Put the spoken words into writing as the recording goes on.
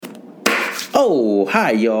Oh,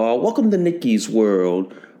 hi, y'all. Welcome to Nikki's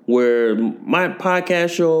World, where my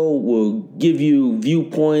podcast show will give you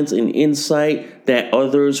viewpoints and insight that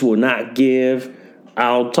others will not give.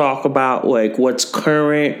 I'll talk about like what's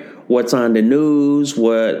current, what's on the news,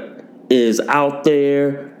 what is out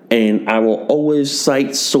there, and I will always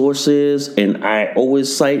cite sources and I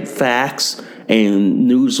always cite facts and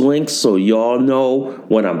news links so y'all know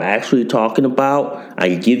what I'm actually talking about. I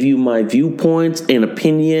give you my viewpoints and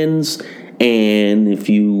opinions, and if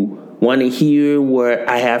you want to hear what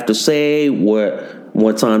I have to say,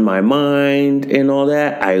 what's on my mind and all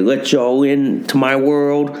that, I let y'all into my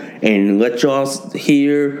world and let y'all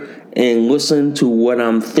hear and listen to what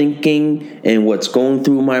I'm thinking and what's going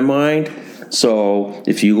through my mind. So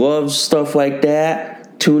if you love stuff like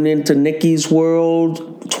that, tune into Nikki's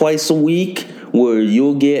World twice a week, where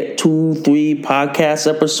you'll get 2-3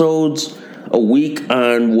 podcast episodes a week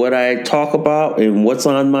on what I talk about and what's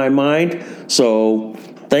on my mind. So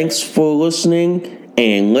thanks for listening,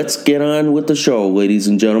 and let's get on with the show, ladies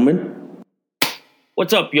and gentlemen.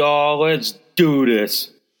 What's up, y'all? Let's do this.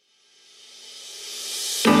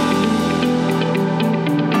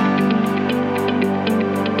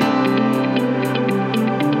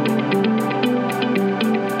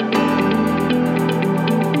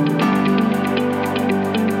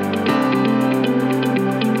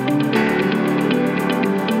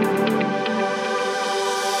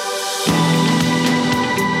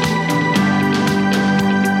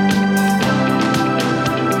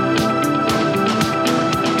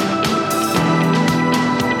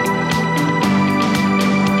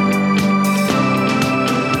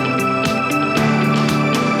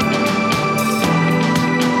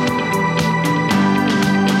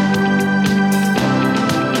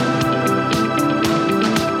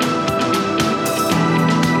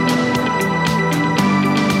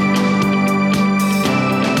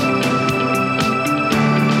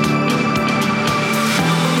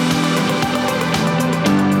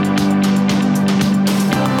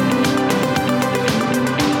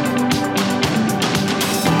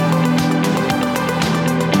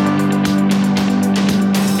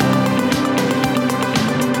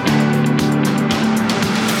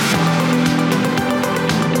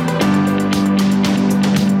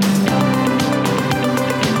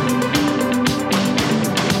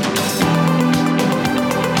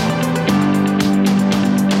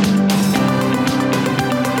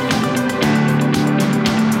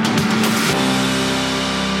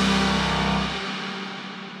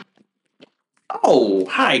 Oh,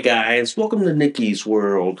 hi guys. Welcome to Nikki's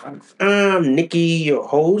World. I'm Nikki, your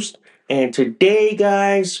host, and today,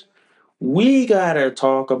 guys, we gotta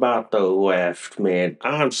talk about the left, man.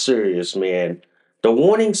 I'm serious, man. The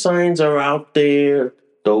warning signs are out there.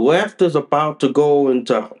 The left is about to go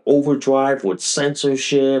into overdrive with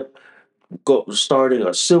censorship, starting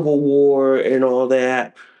a civil war and all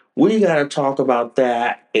that. We got to talk about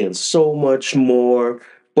that and so much more.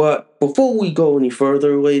 But before we go any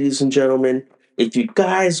further, ladies and gentlemen, if you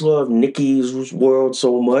guys love Nikki's World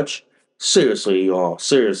so much, seriously, y'all,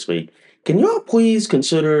 seriously, can y'all please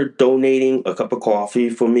consider donating a cup of coffee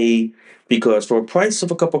for me? Because for a price of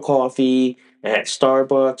a cup of coffee at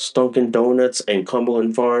Starbucks, Dunkin' Donuts, and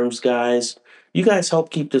Cumberland Farms, guys, you guys help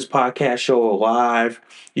keep this podcast show alive.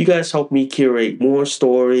 You guys help me curate more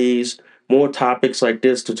stories, more topics like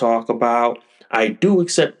this to talk about. I do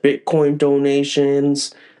accept Bitcoin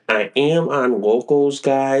donations. I am on Locals,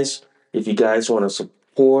 guys. If you guys want to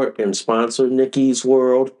support and sponsor Nikki's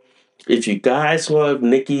World. If you guys love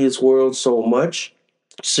Nikki's World so much,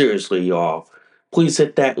 seriously, y'all, please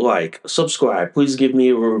hit that like, subscribe, please give me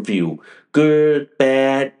a review. Good,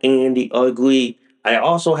 bad, and the ugly. I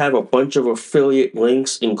also have a bunch of affiliate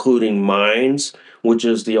links, including Minds, which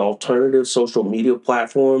is the alternative social media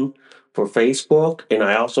platform for Facebook. And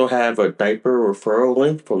I also have a diaper referral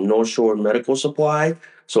link from North Shore Medical Supply.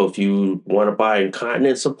 So if you want to buy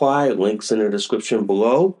incontinence supply, links in the description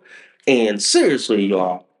below. And seriously,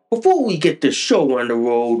 y'all, before we get this show on the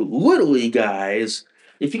road, literally, guys,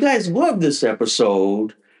 if you guys love this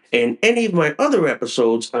episode and any of my other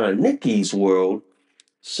episodes on Nikki's World,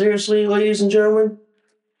 seriously, ladies and gentlemen,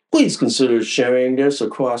 please consider sharing this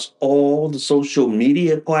across all the social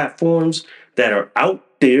media platforms that are out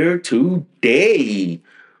there today.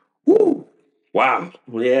 Woo! Wow.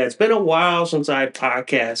 Yeah, it's been a while since I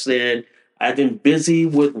podcasted. I've been busy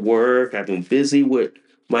with work. I've been busy with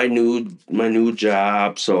my new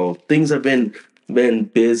job. So things have been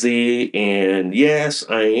busy. And yes,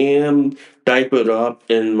 I am diapered up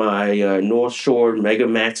in my North Shore Mega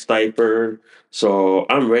Max diaper. So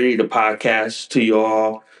I'm ready to podcast to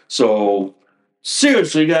y'all. So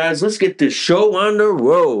seriously, guys, let's get this show on the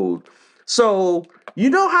road. So you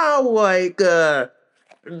know how the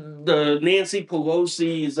Nancy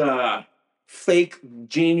Pelosi's fake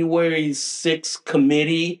January 6th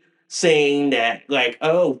committee saying that like,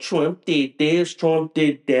 oh, Trump did this, Trump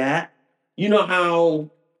did that. You know how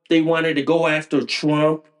they wanted to go after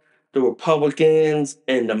Trump, the Republicans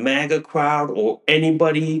and the MAGA crowd or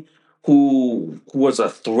anybody who was a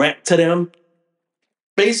threat to them.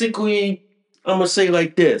 Basically, I'm gonna say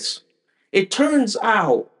like this. It turns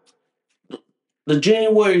out the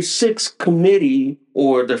January 6th committee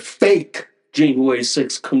or the fake January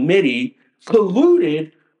 6th committee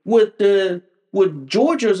colluded with the with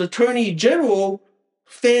Georgia's Attorney General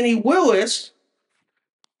Fannie Willis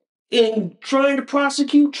in trying to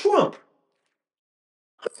prosecute Trump.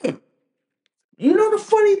 You know the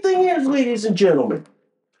funny thing is, ladies and gentlemen,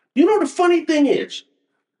 you know the funny thing is,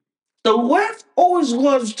 the left always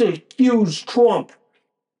loves to accuse Trump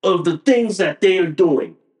of the things that they are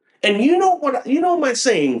doing. And you know what? You know my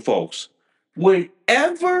saying, folks.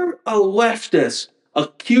 Whenever a leftist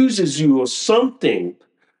accuses you of something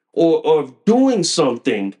or of doing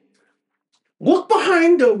something, look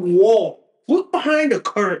behind the wall. Look behind the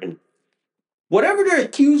curtain. Whatever they're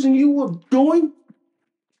accusing you of doing,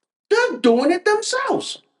 they're doing it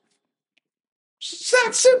themselves. It's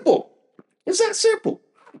that simple. It's that simple.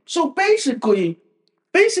 So basically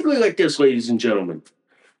like this, ladies and gentlemen.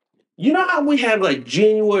 You know how we have like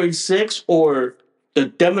January 6th or the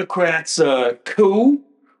Democrats' coup,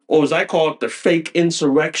 or as I call it, the fake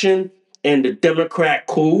insurrection and the Democrat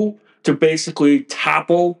coup to basically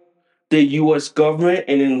topple the US government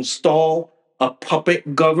and install a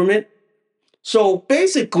puppet government? So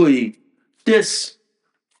basically, this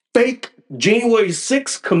fake January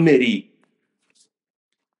 6th committee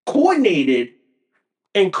coordinated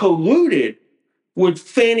and colluded with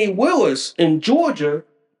Fannie Willis in Georgia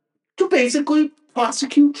to basically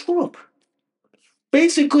prosecute Trump.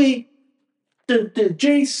 Basically, the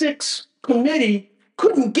J6 committee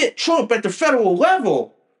couldn't get Trump at the federal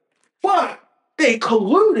level, but they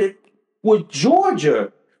colluded with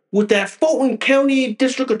Georgia, with that Fulton County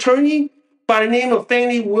District Attorney by the name of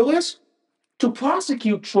Fannie Willis, to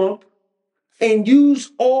prosecute Trump and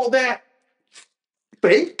use all that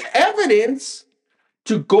fake evidence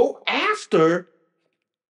to go after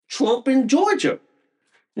Trump in Georgia.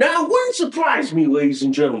 Now, it wouldn't surprise me, ladies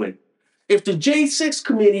and gentlemen, if the J6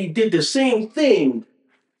 committee did the same thing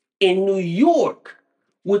in New York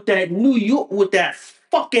with that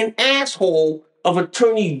fucking asshole of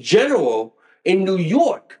attorney general in New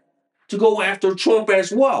York to go after Trump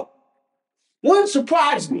as well. Wouldn't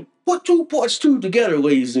surprise me. Put two plus two together,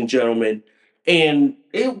 ladies and gentlemen, and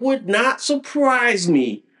it would not surprise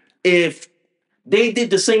me if they did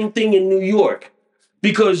the same thing in New York.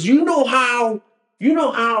 Because you know how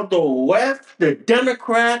the left, the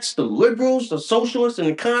Democrats, the liberals, the socialists, and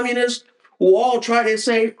the communists will all try to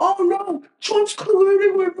say, oh no, Trump's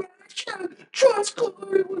colluding with Russia, Trump's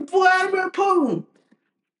colluding with Vladimir Putin.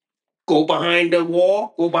 Go behind the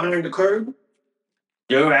wall, go behind the curtain.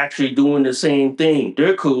 They're actually doing the same thing.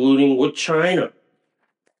 They're colluding with China.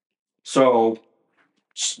 So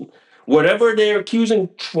whatever they're accusing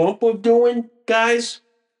Trump of doing, guys,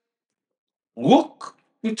 look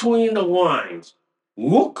between the lines.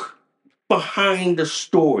 Look behind the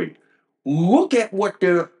story. Look at what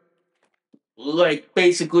they're like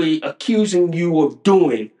basically accusing you of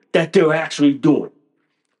doing that they're actually doing.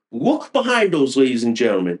 Look behind those, ladies and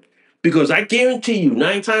gentlemen, because I guarantee you,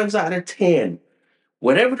 9 times out of 10,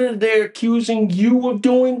 whatever they're accusing you of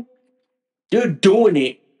doing, they're doing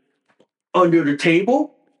it under the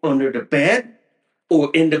table, under the bed, or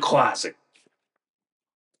in the closet.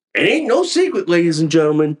 It ain't no secret, ladies and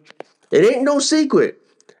gentlemen. It ain't no secret.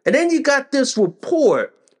 And then you got this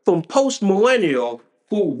report from Post Millennial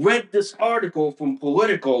who read this article from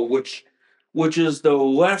Politico, which is the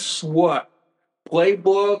left's what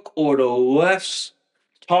playbook or the left's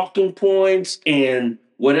talking points and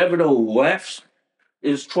whatever the left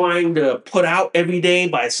is trying to put out every day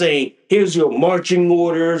by saying, here's your marching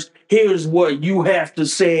orders, here's what you have to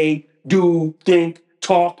say, do, think,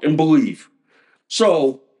 talk, and believe.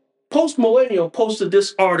 So, Post Millennial posted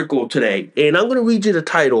this article today, and I'm going to read you the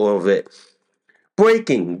title of it.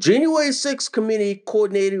 Breaking January 6th committee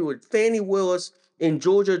coordinated with Fannie Willis in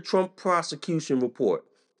Georgia Trump prosecution report.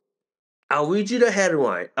 I'll read you the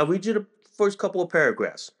headline. I'll read you the first couple of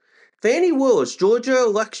paragraphs. Fannie Willis, Georgia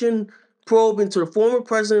election probe into the former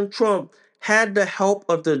President Trump had the help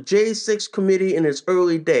of the J6 committee in its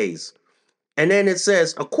early days. And then it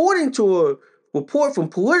says, according to a report from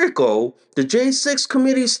Politico, the J6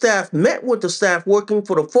 committee staff met with the staff working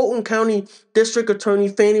for the Fulton County District Attorney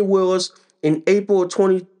Fannie Willis in April of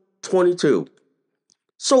 2020 2022.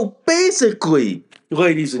 So basically,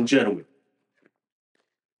 ladies and gentlemen,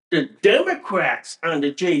 the Democrats on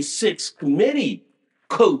the J6 committee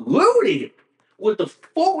colluded with the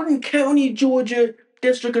Fulton County, Georgia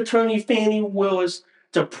District Attorney Fannie Willis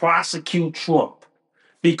to prosecute Trump.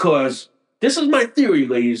 Because this is my theory,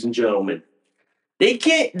 ladies and gentlemen.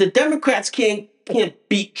 The Democrats can't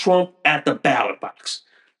beat Trump at the ballot box.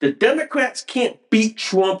 The Democrats can't beat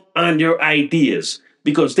Trump on their ideas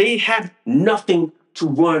because they have nothing to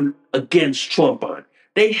run against Trump on.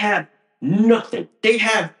 They have nothing. They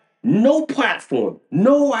have no platform,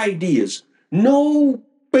 no ideas, no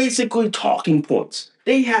basically talking points.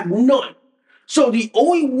 They have none. So the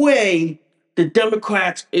only way the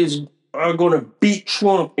Democrats are going to beat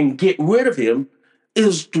Trump and get rid of him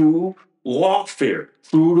is through lawfare,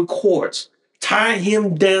 through the courts, tie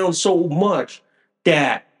him down so much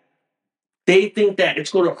that they think that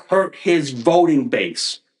it's going to hurt his voting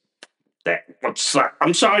base.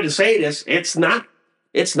 I'm sorry to say this, it's not.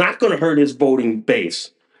 It's not going to hurt his voting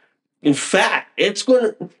base. In fact, it's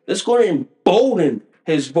going to embolden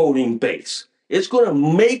his voting base. It's going to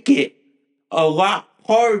make it a lot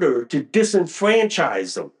harder to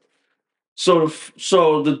disenfranchise them.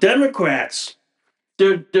 So the Democrats,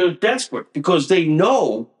 they're desperate because they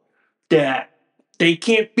know that they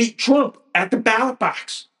can't beat Trump at the ballot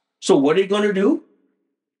box. So what are they going to do?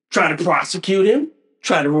 Try to prosecute him?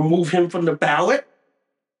 Try to remove him from the ballot?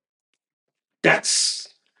 That's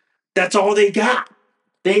that's all they got.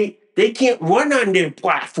 They can't run on their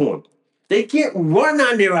platform. They can't run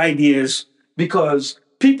on their ideas because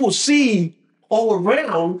people see all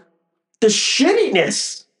around the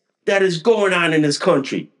shittiness that is going on in this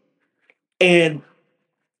country. And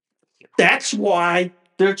that's why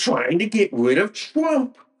they're trying to get rid of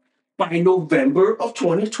Trump by November of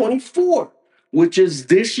 2024, which is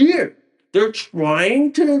this year. They're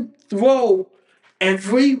trying to throw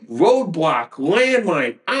every roadblock,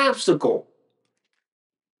 landmine, obstacle.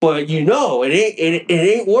 But it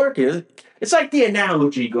ain't working. It's like the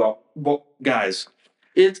analogy, guys.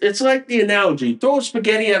 It's like the analogy. Throw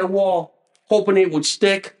spaghetti at a wall, hoping it would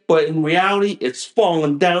stick, but in reality, it's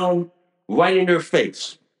falling down right in their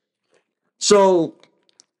face. So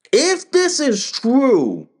if this is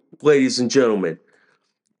true, ladies and gentlemen,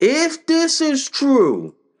 if this is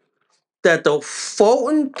true that the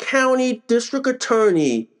Fulton County District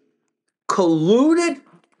Attorney colluded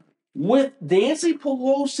with Nancy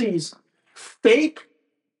Pelosi's fake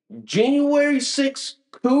January 6th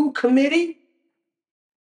coup committee,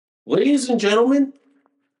 ladies and gentlemen,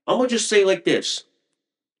 I'm going to just say like this.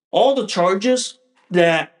 All the charges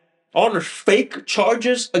that, all the fake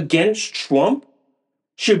charges against Trump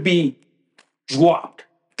should be dropped,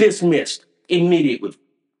 dismissed immediately.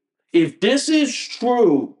 If this is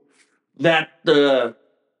true that the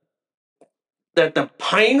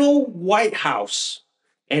Pino White House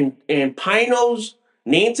and Pino's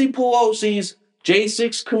Nancy Pelosi's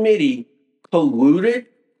J6 committee colluded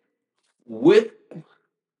with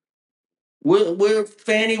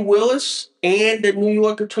Fannie Willis and the New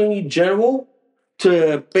York Attorney General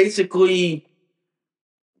to basically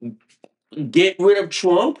get rid of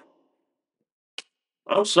Trump,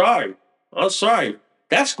 I'm sorry. I'm sorry.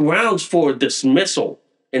 That's grounds for dismissal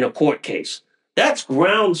in a court case. That's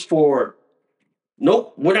grounds for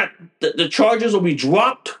nope, we're not. The charges will be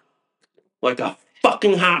dropped like a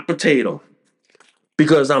fucking hot potato.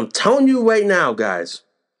 Because I'm telling you right now, guys,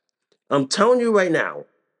 I'm telling you right now,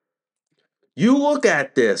 you look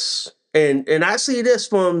at this, and I see this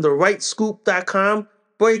from the rightscoop.com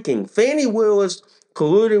breaking. Fannie Willis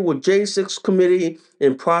colluded with J6 committee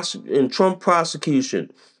in Trump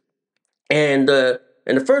prosecution. And the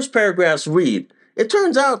first paragraphs read, it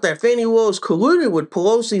turns out that Fannie Willis colluded with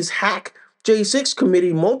Pelosi's hack J6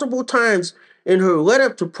 committee multiple times in her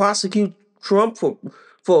letter to prosecute Trump for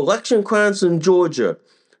election crimes in Georgia.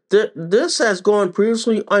 This has gone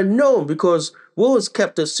previously unknown because Willis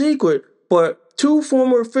kept a secret, but two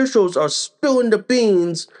former officials are spilling the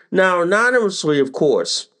beans now anonymously, of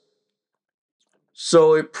course.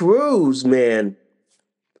 So it proves, man,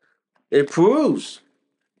 it proves.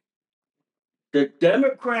 The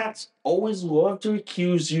Democrats always love to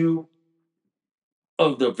accuse you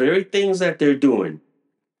of the very things that they're doing.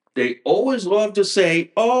 They always love to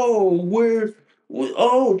say,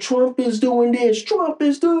 Trump is doing this, Trump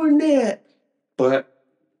is doing that. But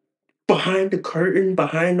behind the curtain,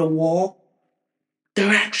 behind the wall,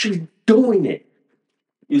 they're actually doing it.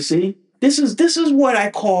 You see? This is what I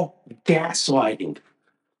call gaslighting.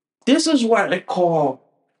 This is what I call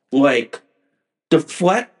like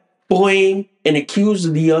deflect, blame, and accuse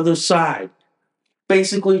the other side.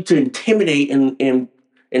 Basically to intimidate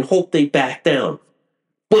and hope they back down.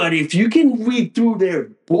 But if you can read through their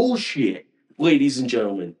bullshit, ladies and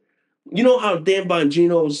gentlemen, you know how Dan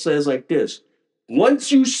Bongino says like this: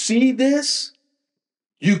 once you see this,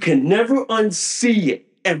 you can never unsee it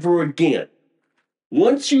ever again.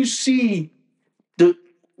 Once you see the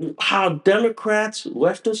how Democrats,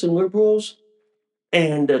 leftists, and liberals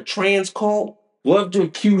and the trans cult love to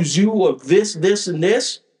accuse you of this, this, and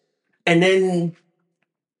this, and then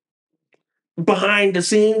behind the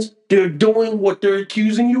scenes, they're doing what they're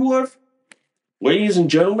accusing you of. Ladies and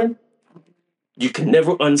gentlemen, you can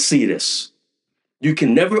never unsee this. You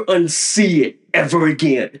can never unsee it ever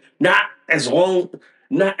again. Not as long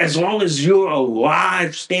as you're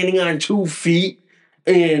alive, standing on 2 feet,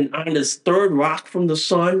 and on this third rock from the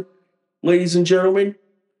sun, ladies and gentlemen,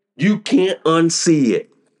 you can't unsee it.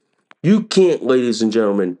 You can't, ladies and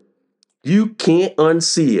gentlemen. You can't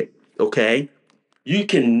unsee it. Okay? You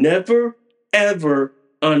can never, ever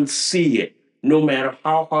unsee it, no matter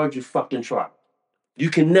how hard you fucking try. You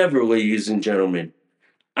can never, ladies and gentlemen.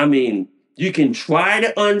 I mean, you can try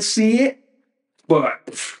to unsee it,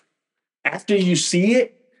 but after you see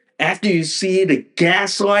it, after you see the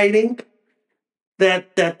gaslighting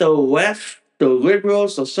that the left, the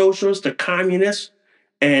liberals, the socialists, the communists,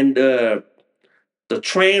 and the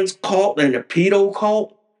trans cult and the pedo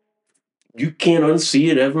cult, you can't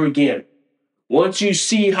unsee it ever again. Once you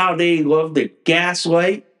see how they love to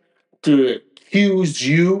gaslight, to accuse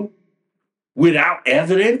you without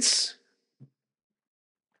evidence,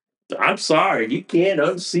 I'm sorry, you can't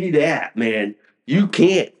unsee that, man. You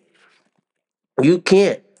can't. You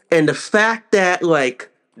can't. And the fact that, like,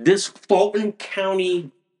 this Fulton County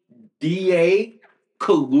DA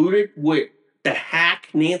colluded with the hack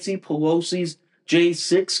Nancy Pelosi's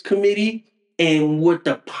J6 committee and with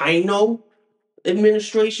the Pino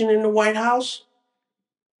administration in the White House,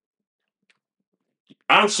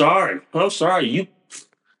 I'm sorry. I'm sorry.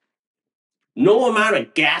 No amount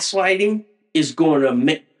of gaslighting is going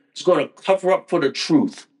to cover up for the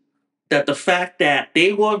truth. That the fact that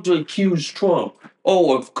they love to accuse Trump,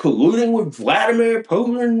 of colluding with Vladimir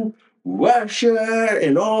Putin, Russia,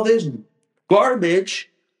 and all this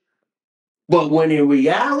garbage, but when in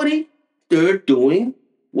reality, they're doing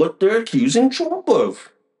what they're accusing Trump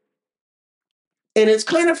of. And it's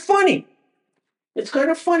kind of funny. It's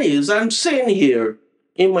kind of funny as I'm sitting here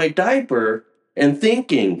in my diaper and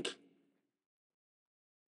thinking,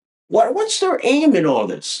 what's their aim in all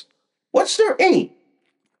this? What's their aim?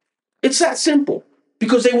 It's that simple.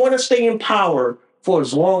 Because they want to stay in power for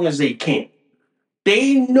as long as they can.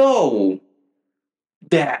 They know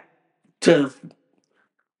that to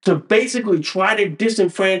to basically try to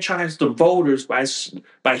disenfranchise the voters by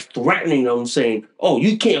threatening them, saying, "Oh,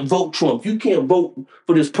 you can't vote Trump. You can't vote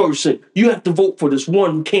for this person. You have to vote for this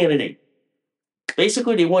one candidate."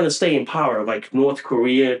 Basically, they want to stay in power, like North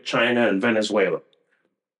Korea, China, and Venezuela,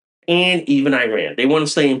 and even Iran. They want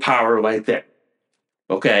to stay in power like that.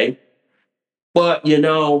 Okay, but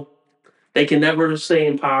they can never stay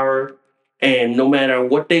in power, and no matter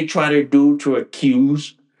what they try to do to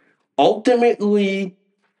accuse, ultimately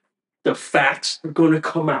the facts are going to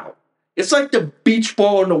come out. It's like the beach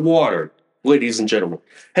ball in the water, ladies and gentlemen.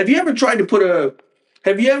 Have you ever tried to put a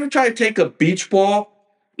have you ever tried to take a beach ball,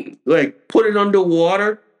 like put it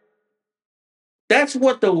underwater? That's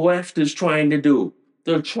what the left is trying to do.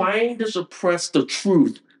 They're trying to suppress the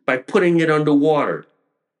truth by putting it underwater.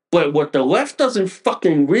 But what the left doesn't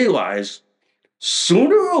fucking realize,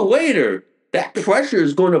 sooner or later, that pressure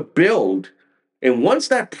is going to build. And once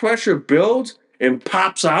that pressure builds and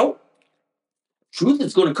pops out, truth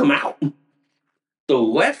is going to come out. The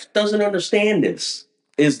left doesn't understand this.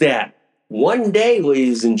 Is that one day,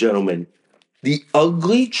 ladies and gentlemen, the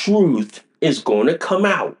ugly truth is going to come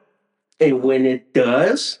out. And when it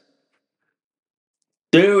does,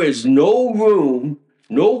 there is no room,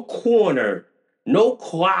 no corner, no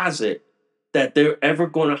closet that they're ever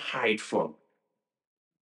going to hide from.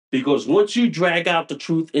 Because once you drag out the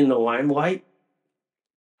truth in the limelight,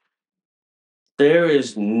 there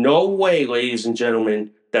is no way, ladies and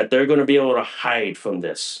gentlemen, that they're going to be able to hide from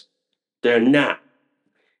this. They're not.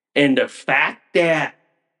 And the fact that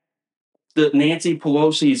the Nancy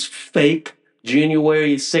Pelosi's fake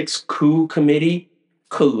January 6th coup committee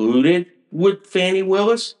colluded with Fannie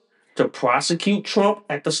Willis to prosecute Trump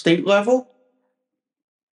at the state level,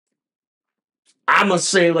 I must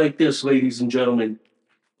say like this, ladies and gentlemen.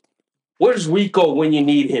 Where's Rico when you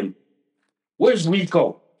need him? Where's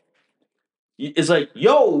Rico? It's like,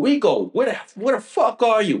 yo, Rico, where the fuck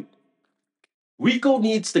are you? Rico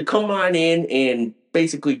needs to come on in and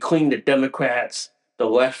basically clean the Democrats, the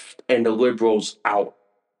left, and the liberals out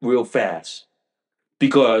real fast.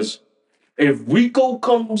 Because if RICO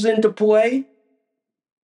comes into play,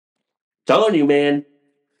 telling you, man,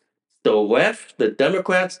 the left, the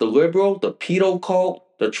Democrats, the liberal, the pedo cult,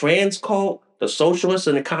 the trans cult, the socialists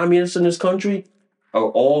and the communists in this country are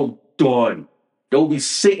all done. They'll be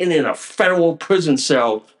sitting in a federal prison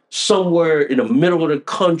cell somewhere in the middle of the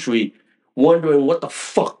country wondering what the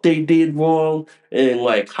fuck they did wrong and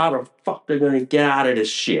like how the fuck they're gonna get out of this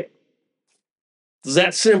shit. It's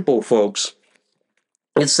that simple, folks.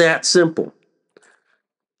 It's that simple.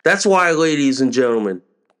 That's why, ladies and gentlemen,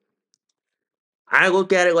 I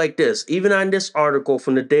look at it like this. Even on this article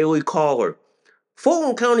from the Daily Caller,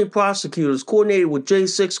 Fulton County prosecutors coordinated with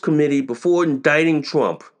J6 committee before indicting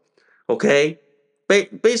Trump. Okay?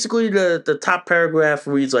 Basically, the top paragraph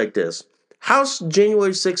reads like this. House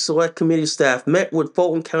January 6th Select Committee staff met with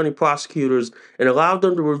Fulton County prosecutors and allowed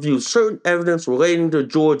them to review certain evidence relating to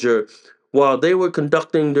Georgia while they were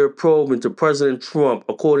conducting their probe into President Trump,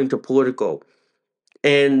 according to Politico.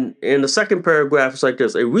 And in the second paragraph, it's like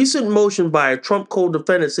this. A recent motion by a Trump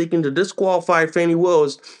co-defendant seeking to disqualify Fani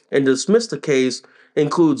Willis and dismiss the case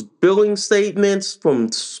includes billing statements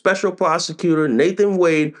from special prosecutor Nathan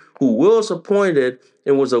Wade, who Willis appointed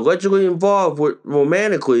and was allegedly involved with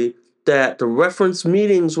romantically, that the reference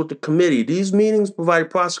meetings with the committee. These meetings provided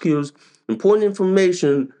prosecutors important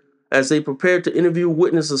information as they prepared to interview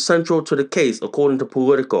witnesses central to the case, according to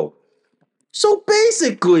Politico. So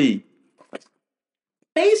basically,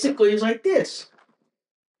 it's like this.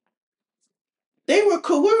 They were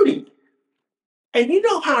colluding. And you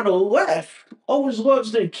know how the left always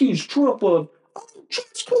loves to accuse Trump of, oh,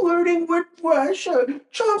 Trump's colluding with Russia,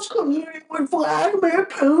 Trump's colluding with Vladimir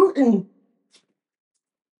Putin.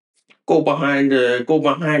 Go behind in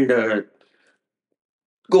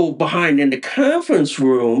the conference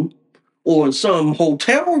room or in some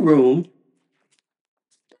hotel room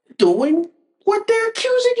doing what they're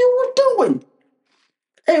accusing you of doing.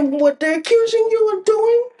 And what they're accusing you of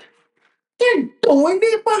doing, they're doing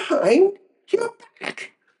it behind your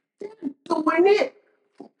back. They're doing it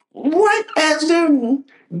right as they're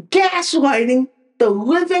gaslighting the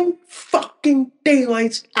living fucking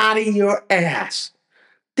daylights out of your ass.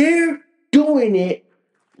 They're doing it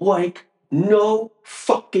like no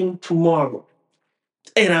fucking tomorrow.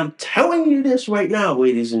 And I'm telling you this right now,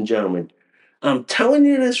 ladies and gentlemen. I'm telling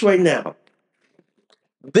you this right now.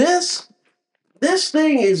 This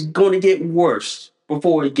thing is going to get worse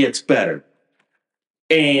before it gets better.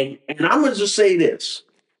 And I'm gonna just say this: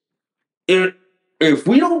 if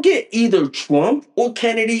we don't get either Trump or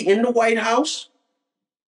Kennedy in the White House,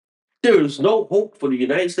 there is no hope for the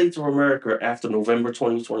United States of America after November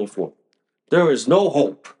 2024. There is no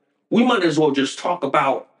hope. We might as well just talk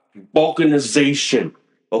about balkanization,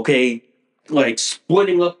 okay? Like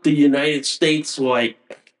splitting up the United States like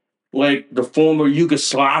the former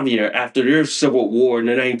Yugoslavia after their civil war in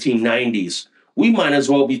the 1990s. We might as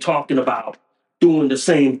well be talking about doing the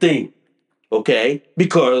same thing, okay?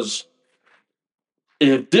 Because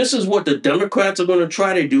if this is what the Democrats are going to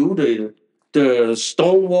try to do, the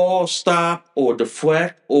Stonewall stop or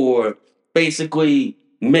deflect or basically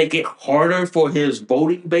make it harder for his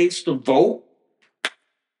voting base to vote,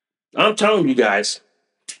 I'm telling you guys,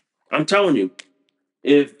 I'm telling you,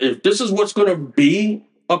 if this is what's going to be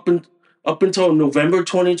up until November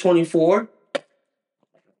 2024,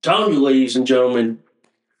 telling you, ladies and gentlemen,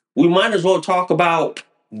 we might as well talk about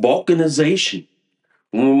balkanization.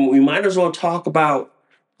 We might as well talk about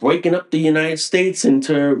breaking up the United States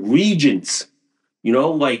into regions,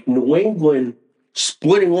 like New England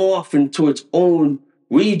splitting off into its own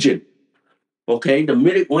region. Okay, the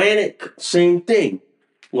Mid Atlantic, same thing.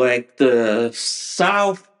 Like the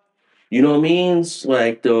South, you know what I mean?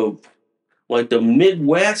 Like the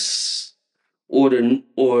Midwest or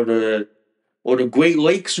the Great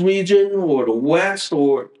Lakes region or the West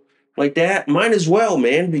or like that. Might as well,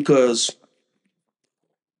 man, because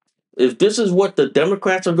if this is what the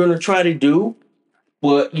Democrats are going to try to do,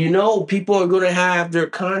 but people are going to have their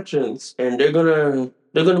conscience and they're going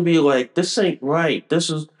to be like, this ain't right. They're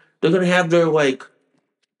going to have their like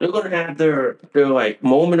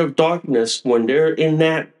moment of darkness when they're in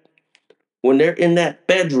that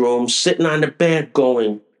bedroom sitting on the bed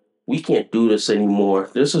going, we can't do this anymore.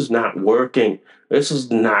 This is not working. This is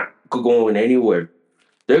not going anywhere.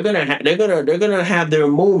 They're gonna have their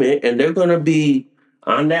moment, and they're gonna be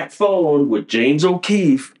on that phone with James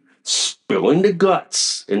O'Keefe, spilling the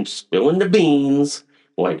guts and spilling the beans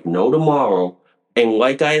like no tomorrow. And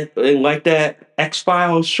like that X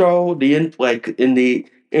Files show, like in the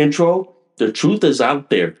intro, the truth is out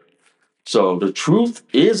there. So the truth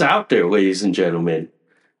is out there, ladies and gentlemen.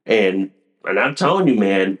 And I'm telling you,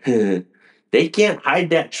 man, They can't hide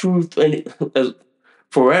that truth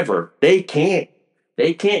forever. They can't.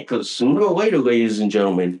 They can't, because sooner or later, ladies and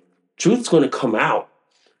gentlemen, truth's going to come out.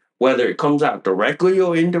 Whether it comes out directly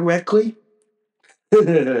or indirectly,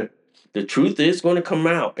 the truth is going to come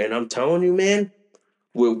out. And I'm telling you, man,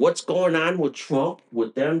 with what's going on with Trump,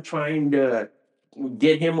 with them trying to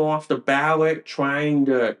get him off the ballot, trying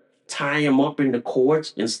to tie him up in the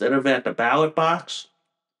courts instead of at the ballot box,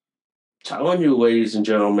 telling you, ladies and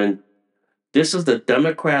gentlemen, this is the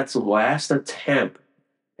Democrats' last attempt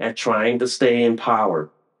at trying to stay in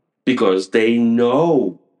power because they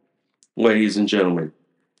know, ladies and gentlemen,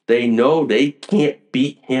 they know they can't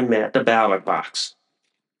beat him at the ballot box.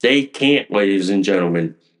 They can't, ladies and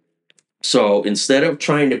gentlemen. So instead of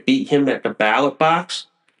trying to beat him at the ballot box,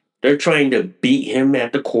 they're trying to beat him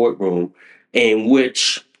at the courtroom, in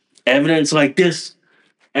which evidence like this,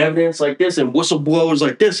 and whistleblowers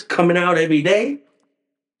like this coming out every day,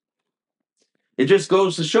 it just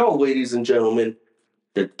goes to show, ladies and gentlemen,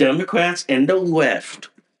 the Democrats and the left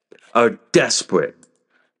are desperate.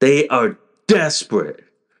 They are desperate.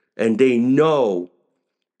 And they know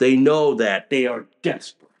that they are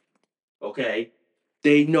desperate. Okay?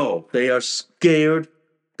 They are scared,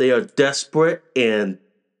 they are desperate, and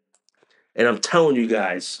I'm telling you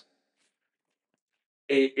guys,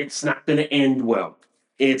 it's not going to end well.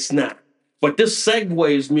 It's not. But this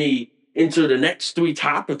segues me into the next three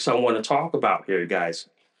topics I want to talk about here, guys,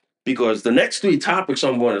 because the next three topics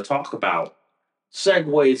I'm going to talk about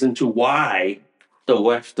segues into why the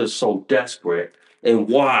left is so desperate and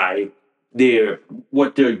why they're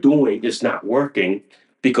what they're doing is not working,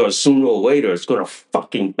 because sooner or later it's gonna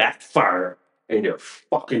fucking backfire in their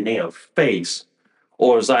fucking damn face.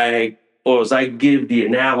 Or as I give the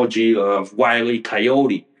analogy of Wile E.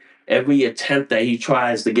 Coyote, every attempt that he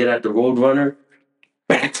tries to get at the Roadrunner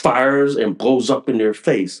backfires and blows up in their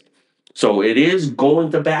face. So it is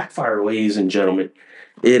going to backfire, ladies and gentlemen.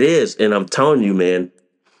 It is, and I'm telling you, man,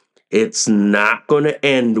 it's not going to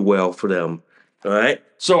end well for them. All right.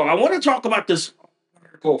 So I want to talk about this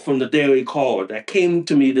article from the Daily Caller that came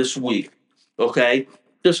to me this week. Okay.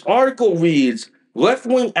 This article reads, left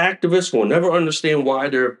wing activists will never understand why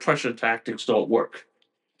their pressure tactics don't work.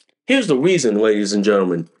 Here's the reason, ladies and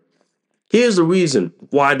gentlemen. Here's the reason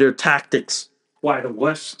why the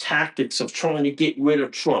left's tactics of trying to get rid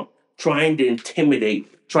of Trump, trying to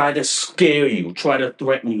intimidate, try to scare you, try to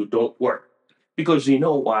threaten you don't work. Because you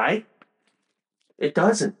know why? It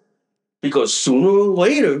doesn't. Because sooner or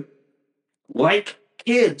later, like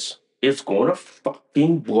kids, it's gonna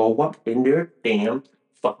fucking blow up in their damn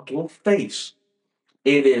fucking face.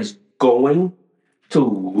 It is going to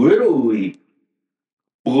literally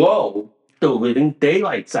blow the living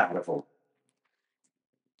daylights out of them.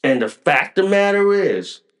 And the fact of the matter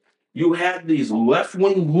is, you have these left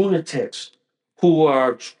wing lunatics who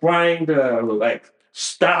are trying to like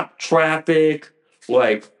stop traffic,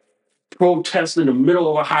 like protest in the middle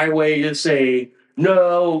of a highway and say,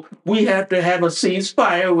 no, we have to have a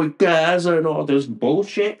ceasefire with Gaza and all this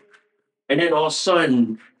bullshit. And then all of a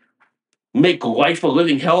sudden, make life a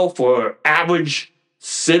living hell for average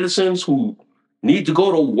citizens who need to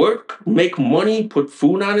go to work, make money, put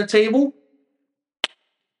food on the table.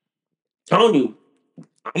 Telling you,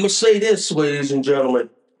 I'm going to say this, ladies and gentlemen,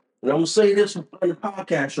 and I'm going to say this on the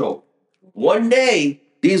podcast show. One day,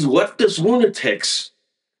 these leftist lunatics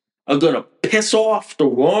are going to piss off the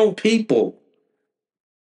wrong people.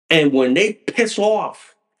 And when they piss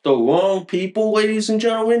off the wrong people, ladies and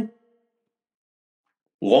gentlemen,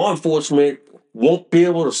 law enforcement won't be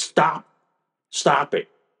able to stop it.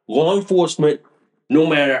 Law enforcement, no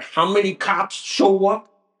matter how many cops show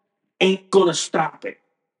up, ain't gonna stop it.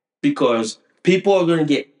 Because people are gonna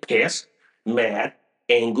get pissed, mad,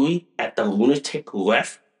 angry at the lunatic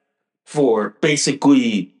left for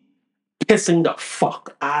basically pissing the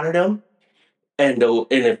fuck out of them. And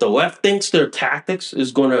if the left thinks their tactics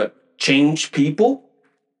is gonna change people,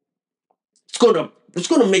 it's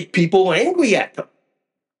gonna make people angry at them.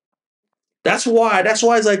 That's why it's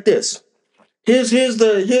like this. Here's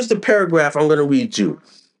the paragraph I'm gonna read you.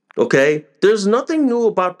 Okay? There's nothing new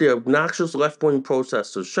about the obnoxious left-wing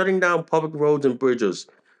protesters shutting down public roads and bridges.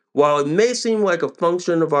 While it may seem like a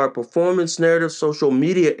function of our performance narrative social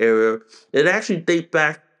media era, it actually dates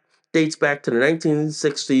back to the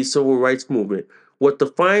 1960s civil rights movement. What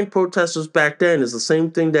defined protesters back then is the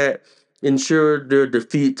same thing that ensured their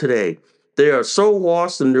defeat today. They are so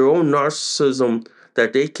lost in their own narcissism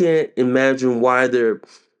that they can't imagine why their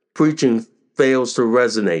preaching fails to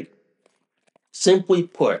resonate. Simply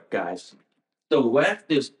put, guys, the left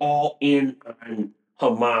is all in on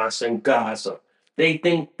Hamas and Gaza. They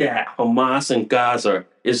think that Hamas and Gaza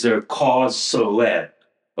is their cause celeb,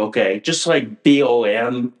 okay? Just like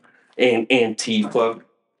BOM and Antifa,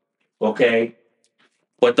 okay?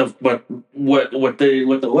 But what the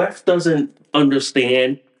left doesn't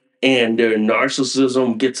understand, and their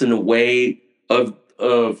narcissism gets in the way of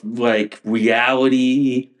like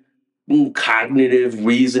reality, cognitive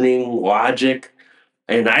reasoning, logic.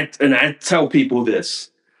 And I tell people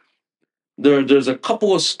this: there's a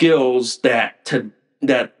couple of skills that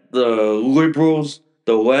the liberals,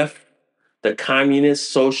 the left, the communists,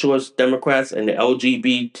 socialists, Democrats, and the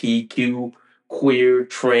LGBTQ, queer,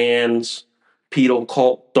 trans, pedo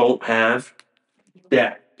cult don't have,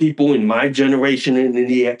 that people in my generation and in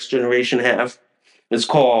the X generation have. It's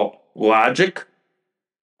called logic,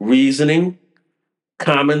 reasoning,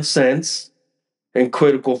 common sense, and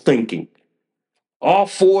critical thinking. All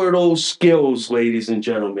four of those skills, ladies and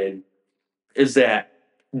gentlemen, is that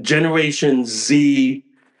Generation Z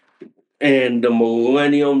and the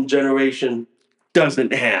Millennium generation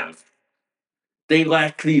doesn't have. They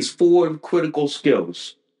lack these four critical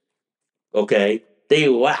skills. Okay? They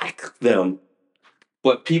lack them.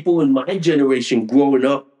 But people in my generation growing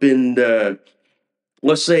up in the,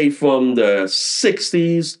 let's say from the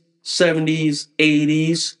 60s, 70s,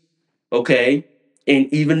 80s, okay,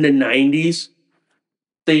 and even the 90s,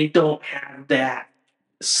 they don't have that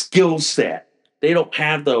skill set. They don't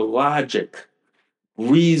have the logic,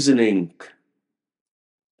 reasoning,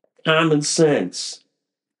 common sense,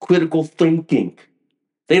 critical thinking.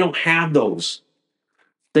 They don't have those.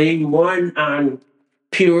 They run on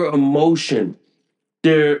pure emotion.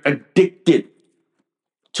 They're addicted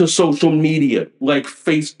to social media like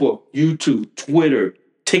Facebook, YouTube, Twitter,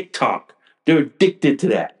 TikTok. They're addicted to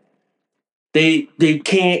that. They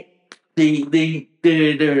can't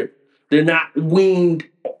they're not weaned.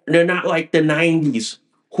 They're not like the 90s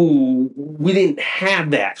who we didn't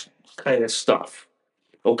have that kind of stuff.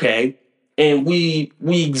 Okay? And we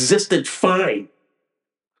existed fine.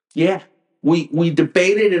 Yeah. We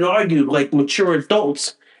debated and argued like mature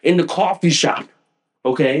adults in the coffee shop,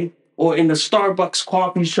 okay? Or in the Starbucks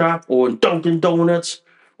coffee shop or in Dunkin' Donuts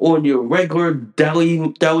or in your regular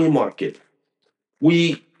deli market.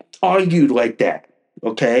 We argued like that,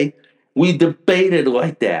 okay? We debated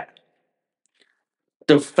like that.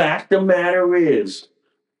 The fact of the matter is,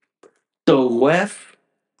 the left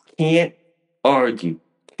can't argue,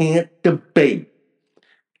 can't debate.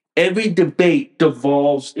 Every debate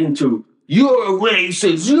devolves into you're a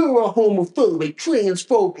racist, you're a homophobic,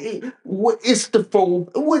 transphobic, what is the phobe,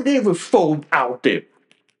 whatever phobe out there.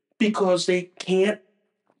 Because they can't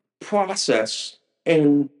process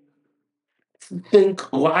and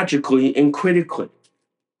think logically and critically.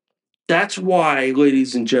 That's why,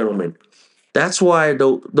 ladies and gentlemen, that's why the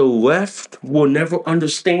left will never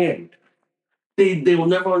understand. They will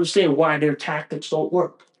never understand why their tactics don't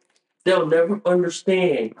work. They'll never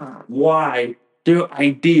understand why their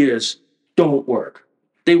ideas don't work.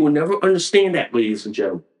 They will never understand that, ladies and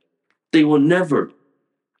gentlemen. They will never.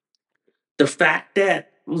 The fact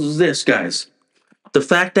that, this, guys, the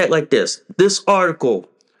fact that, like this article,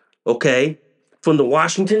 okay, from the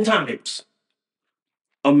Washington Times,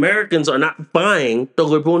 Americans are not buying the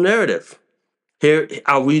liberal narrative. Here,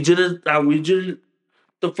 I'll read you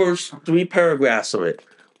the first three paragraphs of it.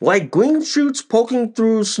 Like green shoots poking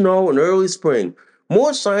through snow in early spring,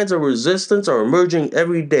 more signs of resistance are emerging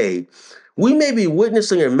every day. We may be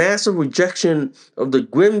witnessing a massive rejection of the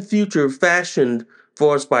grim future fashioned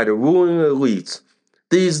for us by the ruling elites.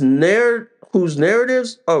 Whose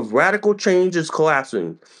narratives of radical change is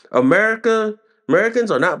collapsing. Americans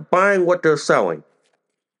are not buying what they're selling.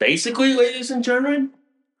 Basically, ladies and gentlemen,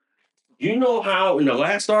 you know how in the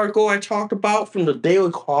last article I talked about from the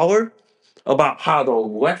Daily Caller about how the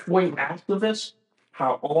left wing activists,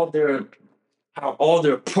 how all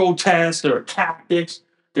their protests, their tactics,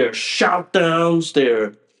 their shout downs,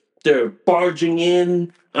 their barging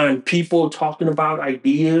in on people talking about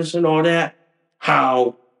ideas and all that,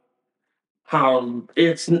 how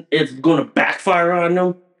it's gonna backfire on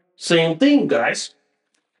them. Same thing, guys.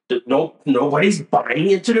 No, nobody's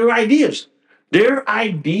buying into their ideas. Their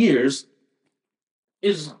ideas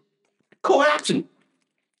is collapsing.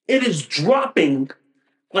 It is dropping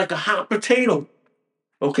like a hot potato.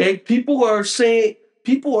 Okay, people are saying,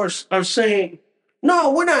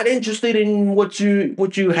 no, we're not interested in what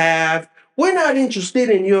you have. We're not interested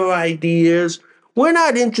in your ideas. We're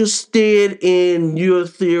not interested in your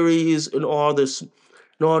theories and all this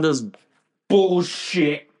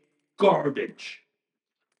bullshit garbage.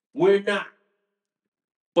 We're not.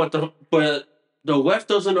 But the left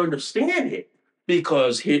doesn't understand it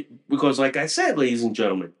because like I said, ladies and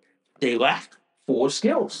gentlemen, they lack four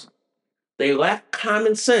skills. They lack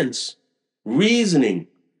common sense, reasoning,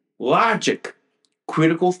 logic,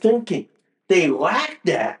 critical thinking. They lack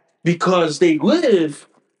that because they live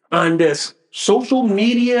on this social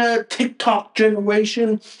media TikTok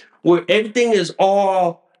generation where everything is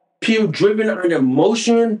all pure driven on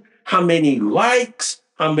emotion, how many likes,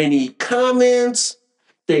 how many comments.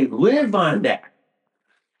 They live on that.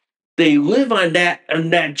 They live on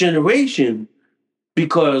that generation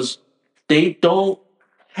because they don't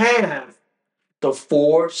have the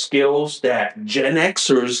four skills that Gen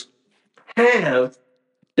Xers have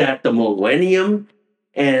that the Millennium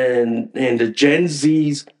and the Gen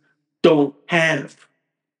Zs don't have.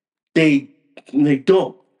 They they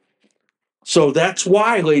don't. So that's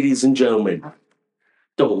why, ladies and gentlemen,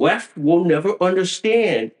 the left will never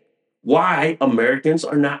understand why Americans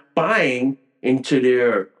are not buying into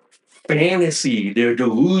their fantasy, their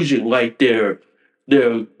delusion, like their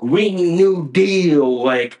Green New Deal,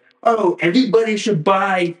 like, oh, everybody should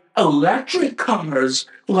buy electric cars,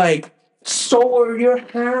 like solar your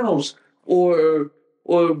house, or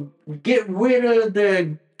get rid of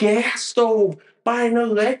the gas stove, buy an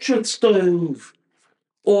electric stove,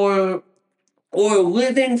 or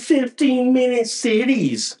live in 15-minute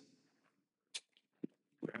cities.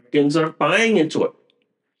 Americans are buying into it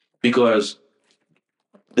because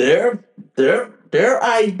their their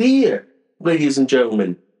idea, ladies and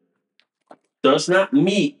gentlemen, does not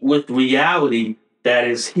meet with reality that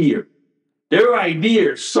is here. Their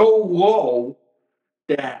idea is so low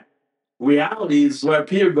that reality is up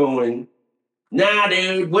here going, nah,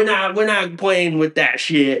 dude, we're not playing with that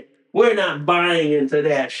shit. We're not buying into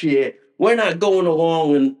that shit. We're not going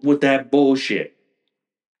along with that bullshit.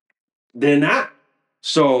 They're not.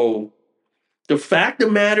 So the fact of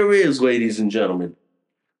the matter is, ladies and gentlemen,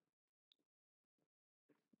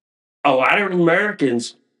 a lot of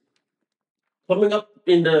Americans coming up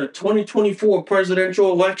in the 2024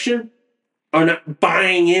 presidential election are not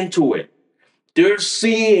buying into it. They're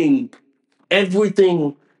seeing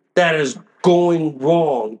everything that is going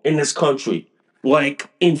wrong in this country, like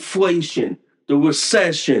inflation, the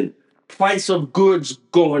recession, price of goods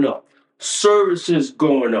going up, services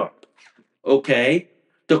going up, okay?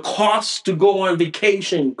 The cost to go on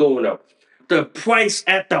vacation going up, the price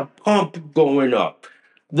at the pump going up,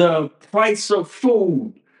 the price of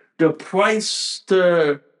food, the price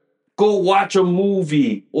to go watch a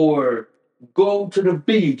movie or go to the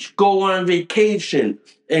beach, go on vacation,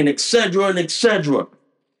 and etc.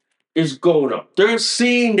 is going up. They're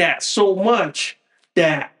seeing that so much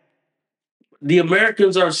that the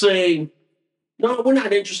Americans are saying, no, we're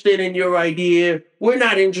not interested in your idea. We're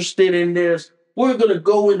not interested in this. We're going to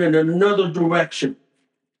go in another direction.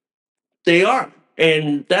 They are.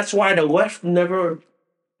 And that's why the left never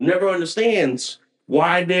understands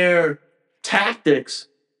why their tactics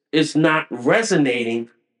is not resonating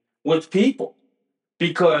with people.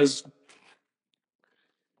 Because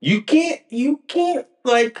you can't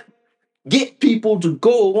like get people to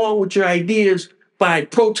go along with your ideas by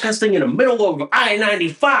protesting in the middle of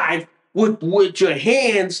I-95 with your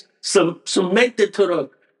hands cemented to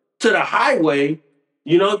the highway.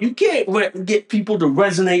 You know, you can't get people to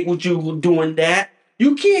resonate with you doing that.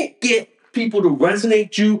 You can't get people to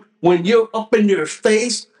resonate you when you're up in their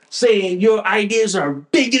face saying your ideas are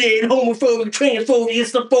bigoted, homophobic, transphobic,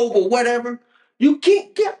 Islamophobic, or whatever. You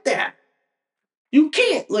can't get that. You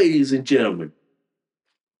can't, ladies and gentlemen.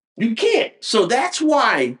 You can't. So that's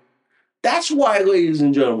why, ladies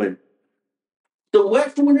and gentlemen, the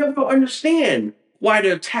left will never understand why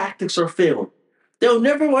their tactics are failing. They'll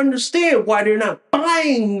never understand why they're not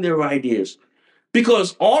buying their ideas.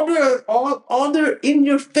 Because all their in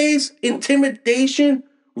your face intimidation,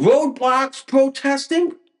 roadblocks,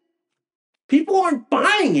 protesting, people aren't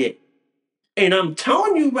buying it. And I'm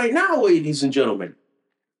telling you right now, ladies and gentlemen,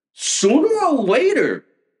 sooner or later,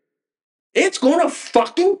 it's gonna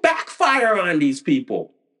fucking backfire on these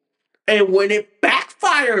people. And when it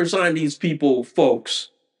backfires on these people, folks,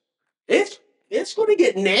 it's it's going to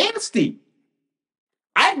get nasty.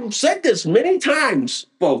 I've said this many times,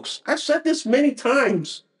 folks. I've said this many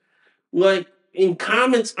times, like in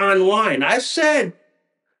comments online. I said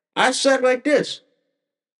like this: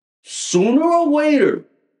 sooner or later,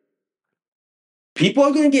 people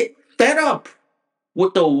are going to get fed up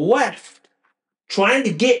with the left trying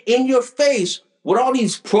to get in your face with all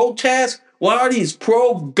these protests, with all these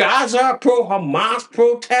pro Gaza, pro Hamas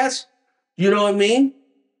protests. You know what I mean?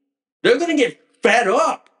 They're going to get fed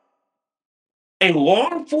up. And law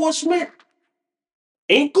enforcement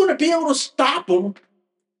ain't going to be able to stop them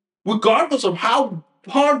regardless of how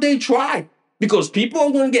hard they try. Because people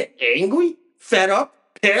are going to get angry, fed up,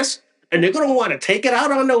 pissed, and they're going to want to take it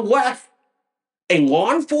out on the left, and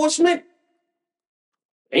law enforcement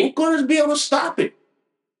ain't going to be able to stop it.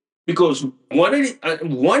 Because one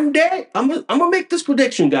day, I'm gonna make this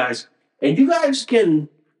prediction, guys, and you guys can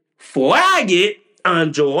flag it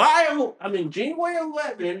on January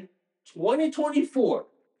 11, 2024.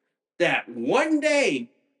 That one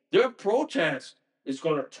day their protest is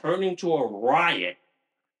gonna turn into a riot,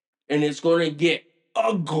 and it's gonna get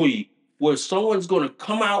ugly, where someone's gonna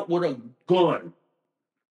come out with a gun,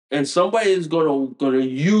 and somebody is gonna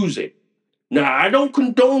use it. Now, I don't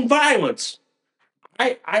condone violence.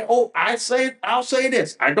 I'll say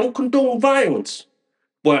this. I don't condone violence,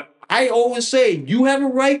 but I always say you have a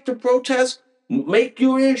right to protest, make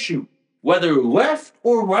your issue, whether left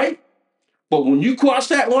or right. But when you cross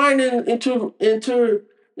that line into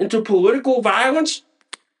political violence,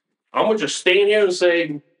 I'm gonna just stand here and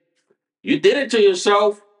say you did it to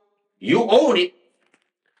yourself. You own it.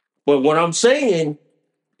 But what I'm saying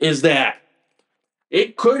is that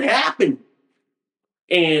it could happen,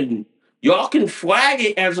 and y'all can flag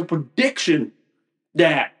it as a prediction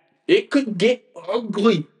that it could get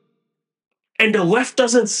ugly. And the left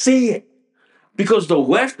doesn't see it because the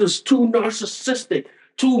left is too narcissistic,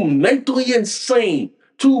 too mentally insane,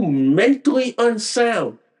 too mentally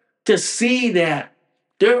unsound to see that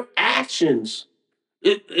their actions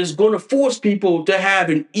is going to force people to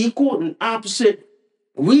have an equal and opposite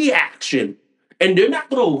reaction. And they're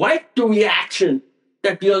not going to like the reaction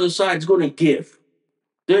that the other side's going to give.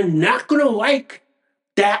 They're not going to like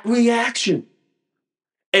that reaction.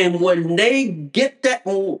 And when they get that,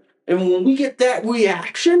 and when we get that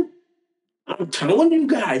reaction, I'm telling you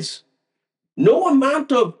guys, no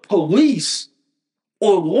amount of police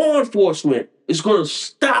or law enforcement is going to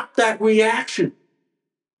stop that reaction.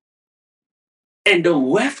 And the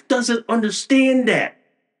left doesn't understand that.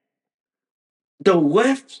 The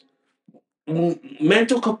left's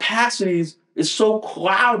mental capacities is so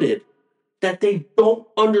clouded that they don't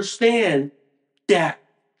understand that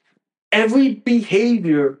every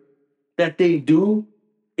behavior that they do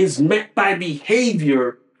is met by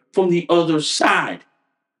behavior from the other side.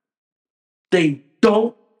 They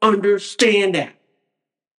don't understand that.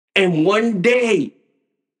 And one day,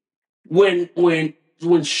 when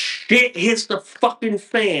shit hits the fucking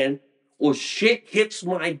fan or shit hits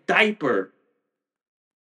my diaper,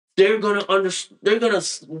 they're gonna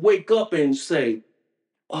wake up and say,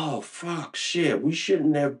 "Oh fuck, shit, we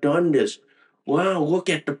shouldn't have done this. Wow, look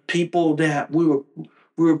at the people that we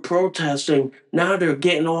were protesting. Now they're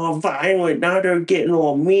getting all violent. Now they're getting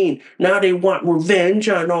all mean. Now they want revenge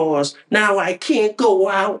on us. Now I can't go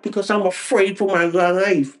out because I'm afraid for my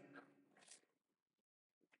life."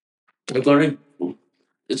 They're gonna.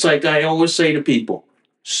 It's like I always say to people: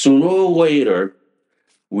 sooner or later,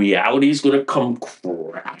 reality is gonna come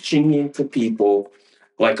crashing into people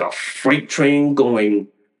like a freight train going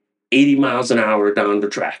 80 miles an hour down the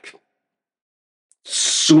track.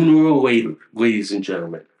 Sooner or later, ladies and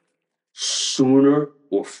gentlemen, sooner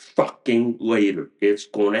or fucking later, it's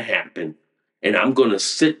gonna happen. And I'm gonna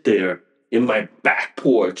sit there in my back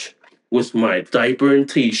porch with my diaper and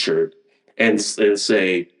t-shirt and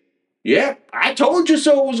say, "Yeah, I told you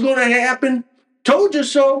so it was gonna happen. Told you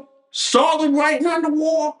so. Saw the writing on the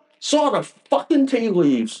wall. Saw the fucking tea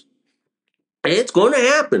leaves. It's gonna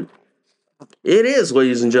happen. It is,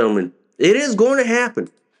 ladies and gentlemen. It is going to happen.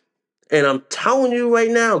 And I'm telling you right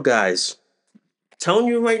now, guys, telling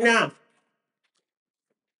you right now,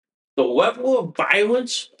 the level of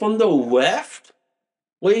violence from the left,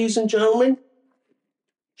 ladies and gentlemen,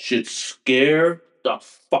 should scare the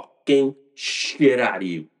fucking shit out of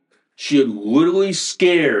you. Should literally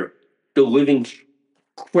scare the living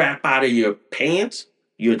crap out of your pants,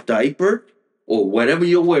 your diaper, or whatever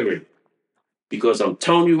you're wearing. Because I'm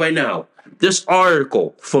telling you right now, this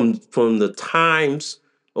article from the Times,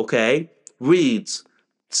 okay, reads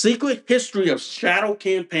Secret History of Shadow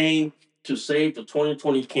Campaign to Save the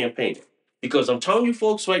 2020 Campaign. Because I'm telling you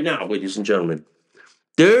folks right now, ladies and gentlemen,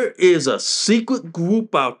 there is a secret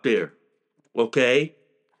group out there, okay,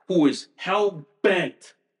 who is hell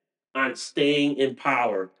bent on staying in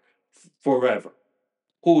power forever,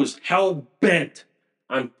 who is hell bent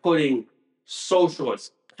on putting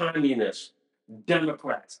socialists, communists,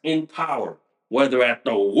 Democrats in power, whether at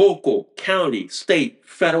the local, county, state,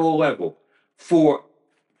 federal level, forever.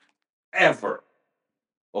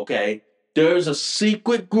 Okay? There's a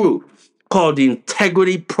secret group called the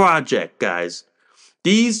Integrity Project, guys.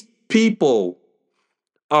 These people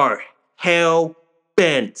are hell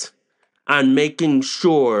bent on making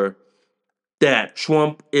sure that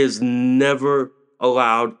Trump is never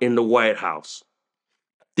allowed in the White House.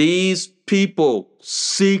 These people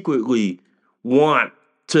secretly want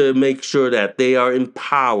to make sure that they are in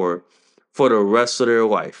power for the rest of their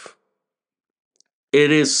life.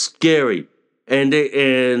 It is scary. And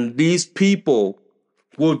these people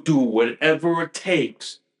will do whatever it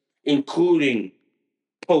takes, including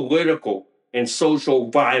political and social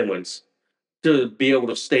violence, to be able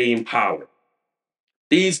to stay in power.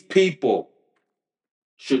 These people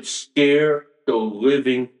should scare the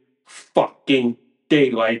living fucking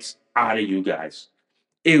daylights out of you guys.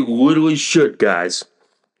 It literally should, guys.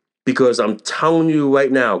 Because I'm telling you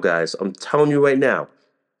right now, guys, I'm telling you right now,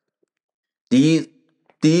 these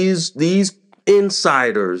these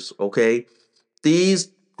insiders, okay, these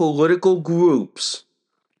political groups,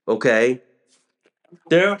 okay,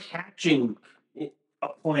 they're hatching a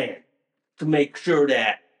plan to make sure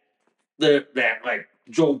that that like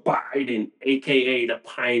Joe Biden, aka the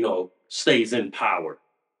Pino, stays in power.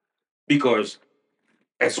 Because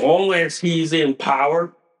as long as he's in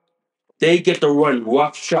power, they get to run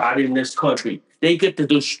roughshod in this country. They get to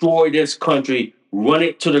destroy this country, run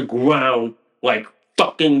it to the ground like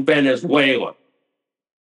fucking Venezuela.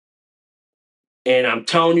 And I'm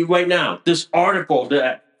telling you right now, this article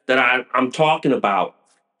I'm talking about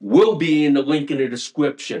will be in the link in the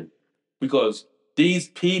description because these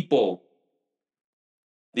people,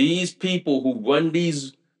 these people who run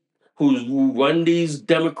these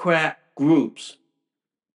Democrat groups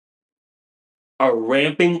are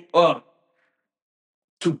ramping up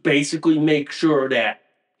to basically make sure that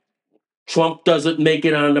Trump doesn't make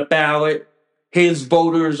it on the ballot. His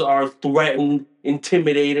voters are threatened,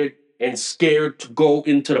 intimidated, and scared to go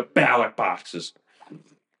into the ballot boxes.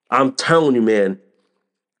 I'm telling you, man,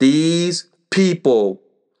 these people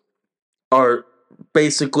are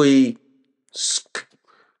basically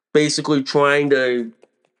trying to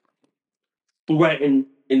threaten,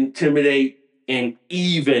 intimidate, and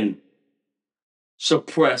even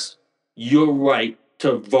suppress your right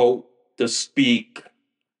to vote, to speak,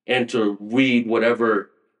 and to read whatever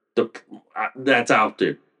that's out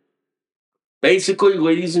there. Basically,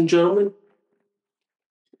 ladies and gentlemen,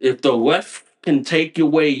 if the left can take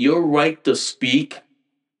away your right to speak,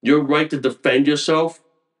 your right to defend yourself,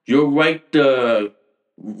 your right to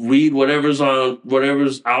read whatever's out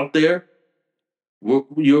there,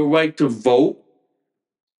 your right to vote,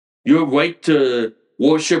 your right to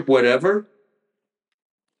worship whatever,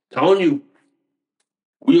 telling you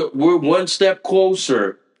we're one step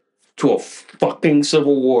closer to a fucking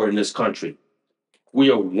civil war in this country.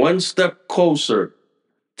 We are one step closer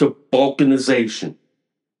to balkanization.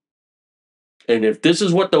 And if this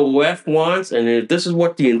is what the left wants, and if this is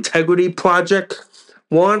what the Integrity Project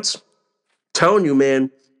wants, telling you,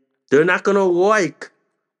 man, they're not gonna like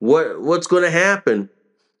what's gonna happen.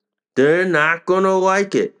 They're not gonna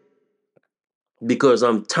like it. Because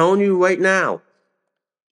I'm telling you right now,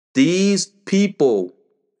 these people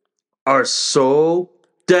are so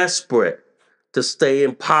desperate to stay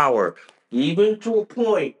in power, even to a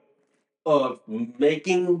point of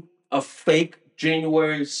making a fake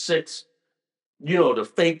January 6th,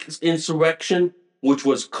 the fake insurrection, which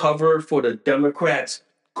was cover for the Democrats'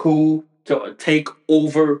 coup to take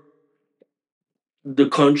over the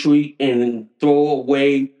country and throw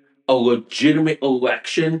away a legitimate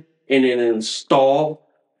election and then install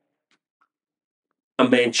a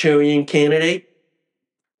Manchurian candidate.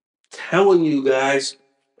 Telling you guys,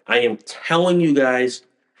 I am telling you guys,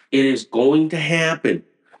 it is going to happen.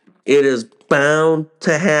 It is bound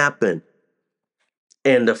to happen.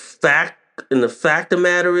 And the fact of the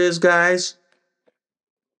matter is, guys,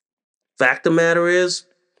 fact of the matter is,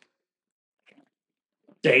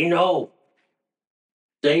 they know.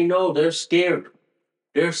 They know they're scared.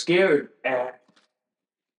 They're scared at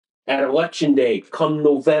election day come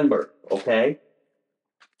November, okay?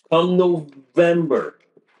 Come November,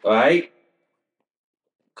 all right?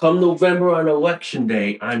 Come November on election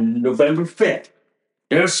day on November 5th,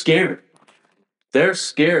 they're scared. They're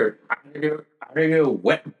scared out of their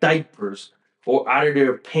wet diapers or out of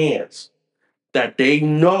their pants that they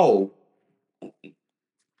know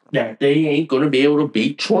that they ain't going to be able to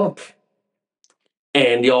beat Trump.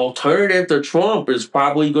 And the alternative to Trump is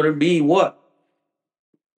probably going to be what?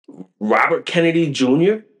 Robert Kennedy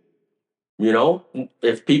Jr.?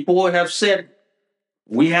 If people have said,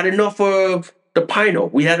 we had enough of the Pino,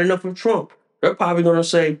 we had enough of Trump, they're probably going to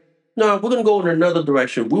say, no, we're going to go in another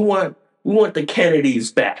direction. We want the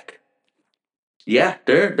Kennedys back. Yeah,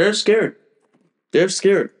 they're scared. They're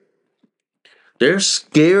scared. They're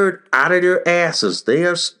scared out of their asses. They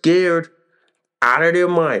are scared out of their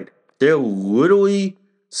mind. They're literally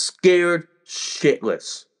scared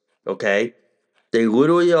shitless. Okay? They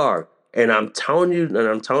literally are. And I'm telling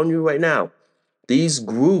you right now, these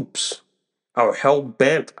groups are hell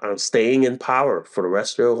bent on staying in power for the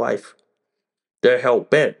rest of their life. They're hell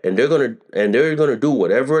bent, and they're gonna do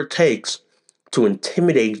whatever it takes to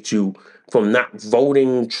intimidate you from not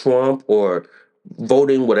voting Trump or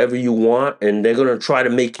voting whatever you want, and they're gonna try to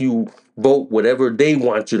make you vote whatever they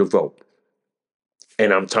want you to vote.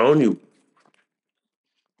 And I'm telling you,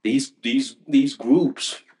 these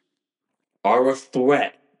groups are a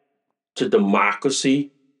threat to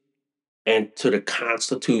democracy and to the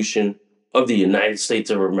Constitution of the United States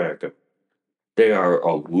of America. They are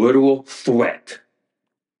a literal threat,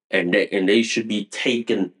 and they should be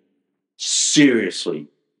taken seriously.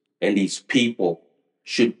 And these people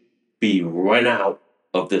should be run out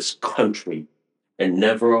of this country and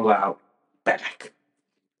never allowed back.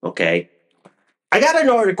 Okay. I got an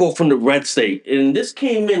article from the Red State, and this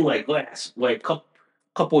came in like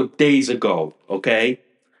couple of days ago. Okay,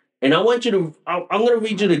 and I want you to. I'm going to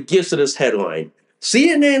read you the gist of this headline.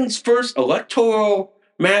 CNN's first electoral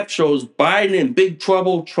map shows Biden in big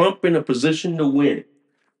trouble, Trump in a position to win.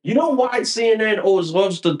 You know why CNN always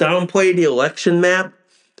loves to downplay the election map?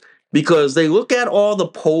 Because they look at all the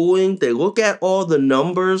polling, they look at all the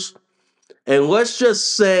numbers, and let's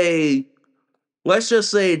just say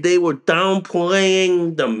they were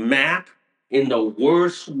downplaying the map in the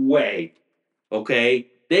worst way. Okay?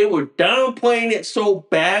 They were downplaying it so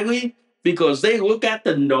badly because they look at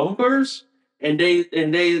the numbers and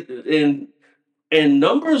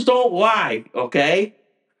numbers don't lie, okay?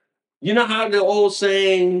 You know how the old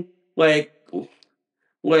saying like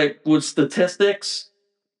with statistics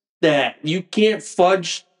that you can't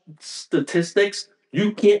fudge statistics,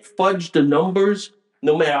 you can't fudge the numbers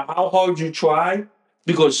no matter how hard you try,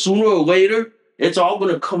 because sooner or later it's all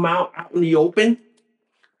going to come out in the open.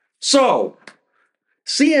 So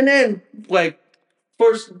CNN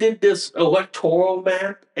first did this electoral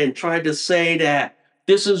map and tried to say that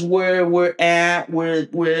this is where we're at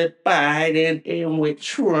with Biden and with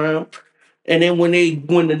Trump. And then when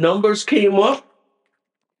the numbers came up,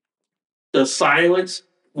 the silence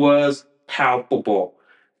was palpable.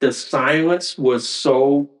 The silence was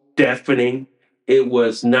so deafening, it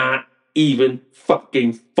was not even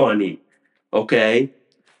fucking funny. Okay?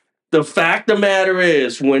 The fact of the matter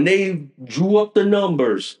is, when they drew up the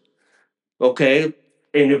numbers, okay,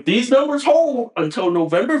 and if these numbers hold until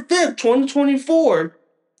November 5th, 2024,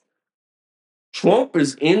 Trump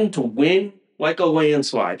is in to win like a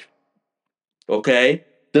landslide. Okay?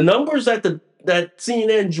 The numbers that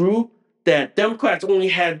CNN drew, that Democrats only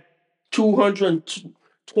had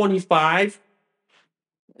 225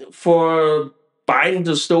 for Biden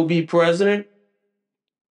to still be president,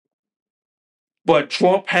 but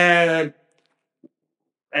Trump had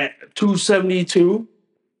at 272.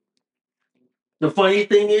 The funny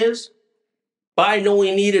thing is, Biden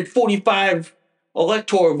only needed 45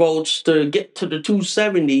 electoral votes to get to the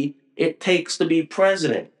 270 it takes to be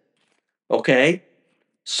president. Okay?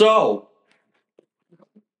 So,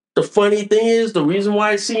 the funny thing is, the reason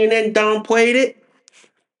why CNN downplayed it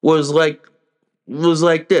was like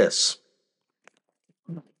this.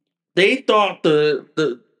 They thought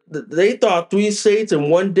they thought three states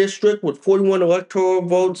and one district with 41 electoral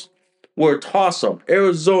votes were a toss-up.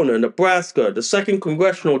 Arizona, Nebraska, the second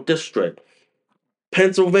congressional district,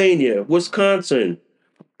 Pennsylvania, Wisconsin.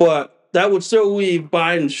 But that would still leave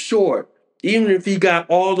Biden short. Even if he got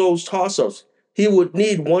all those toss-ups, he would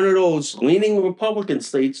need one of those leaning Republican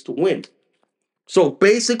states to win. So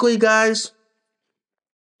basically, guys,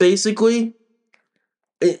 basically,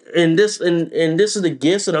 and this is the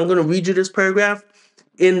gist, and I'm going to read you this paragraph.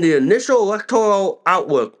 In the initial electoral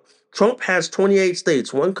outlook, Trump has 28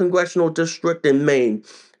 states, one congressional district in Maine,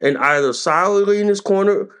 and either solidly in his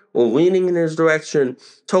corner or leaning in his direction,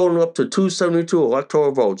 totaling up to 272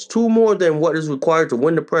 electoral votes, two more than what is required to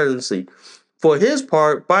win the presidency. For his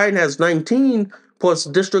part, Biden has 19 plus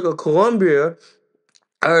the District of Columbia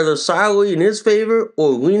either solidly in his favor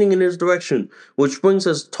or leaning in his direction, which brings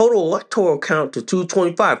his total electoral count to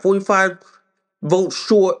 225, 45 votes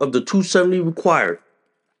short of the 270 required.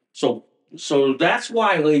 So, so that's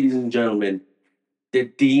why, ladies and gentlemen, the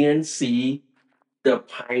DNC, the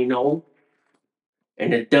Pino,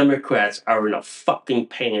 and the Democrats are in a fucking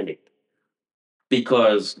panic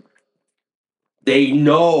because they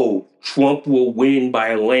know Trump will win by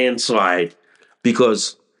a landslide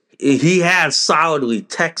because he has solidly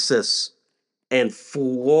Texas and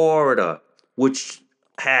Florida, which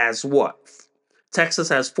has what? Texas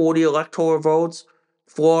has 40 electoral votes.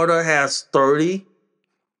 Florida has 30.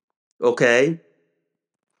 Okay,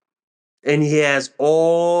 and he has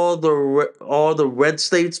all the red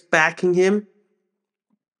states backing him.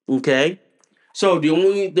 Okay, so the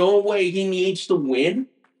only way he needs to win,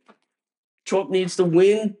 Trump needs to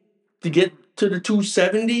win to get to the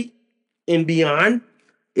 270 and beyond,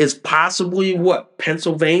 is possibly what,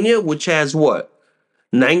 Pennsylvania, which has what,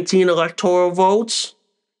 19 electoral votes.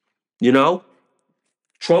 You know,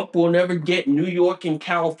 Trump will never get New York and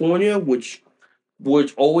California, which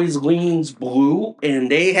always leans blue,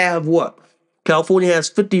 and they have what? California has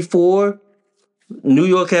 54, New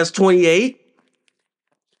York has 28,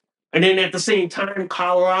 and then at the same time,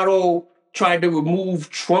 Colorado tried to remove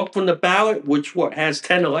Trump from the ballot, which what has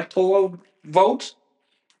 10 electoral votes,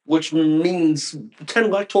 which means 10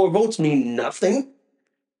 electoral votes mean nothing.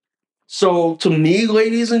 So to me,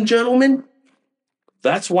 ladies and gentlemen,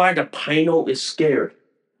 that's why the Pino is scared.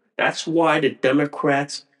 That's why the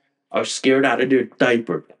Democrats are scared out of their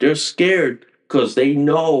diaper. They're scared because they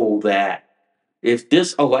know that if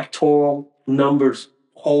this electoral numbers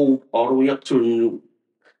hold all the way up to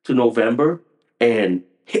November, and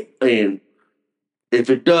if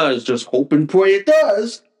it does, just hope and pray it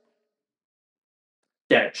does,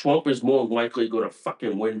 that Trump is more likely going to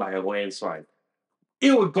fucking win by a landslide,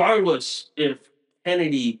 irregardless if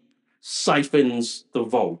Kennedy siphons the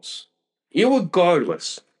votes.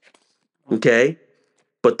 Irregardless, okay?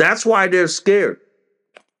 But that's why they're scared.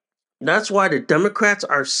 That's why the Democrats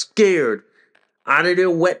are scared out of their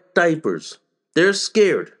wet diapers. They're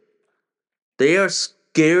scared. They are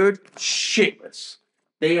scared shitless.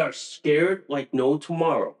 They are scared like no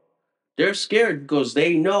tomorrow. They're scared because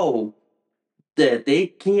they know that they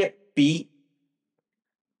can't beat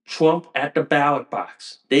Trump at the ballot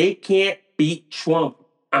box. They can't beat Trump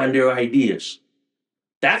on their ideas.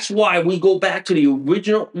 That's why we go back to the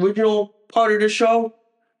original part of the show,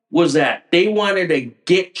 was that they wanted to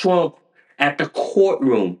get Trump at the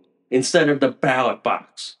courtroom instead of the ballot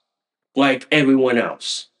box, like everyone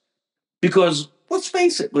else. Because let's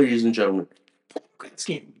face it, ladies and gentlemen, Democrats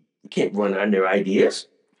can't run on their ideas.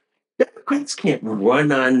 Democrats can't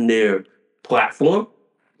run on their platform.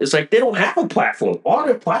 It's like they don't have a platform. All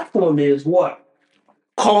their platform is what?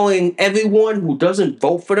 Calling everyone who doesn't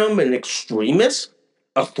vote for them an extremist,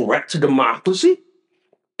 a threat to democracy.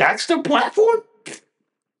 That's their platform?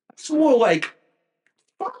 It's more like,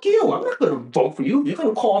 fuck you. I'm not going to vote for you. You're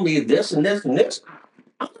going to call me this and this and this.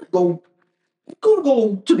 I'm going to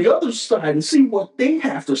go to the other side and see what they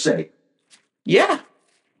have to say. Yeah.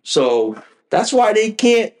 So that's why they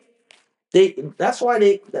can't. That's why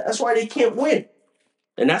they can't win,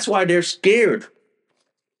 and that's why they're scared.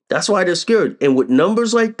 That's why they're scared. And with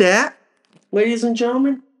numbers like that, ladies and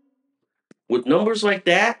gentlemen, with numbers like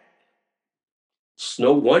that, it's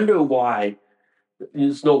no wonder why.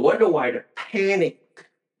 It's no wonder why the panic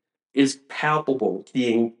is palpable.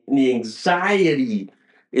 The anxiety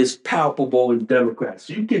is palpable in Democrats.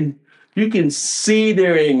 You can see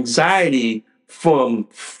their anxiety from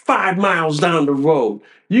 5 miles down the road.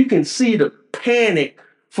 You can see the panic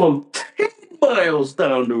from 10 miles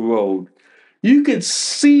down the road. You can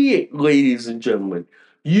see it, ladies and gentlemen.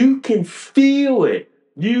 You can feel it.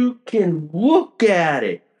 You can look at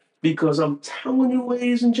it. Because I'm telling you,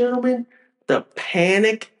 ladies and gentlemen, the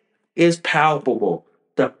panic is palpable.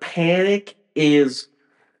 The panic is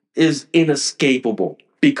inescapable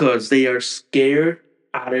because they are scared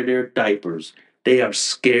out of their diapers. They are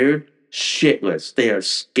scared shitless. They are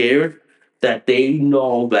scared that they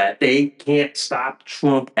know that they can't stop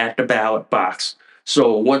Trump at the ballot box.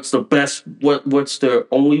 So what's the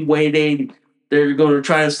only way they're going to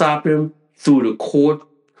try to stop him? Through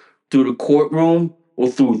the courtroom, or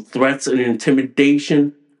through threats and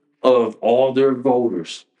intimidation of all their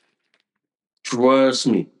voters. Trust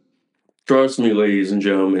me. Trust me, ladies and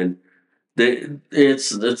gentlemen.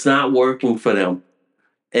 It's not working for them.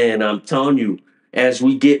 And I'm telling you, as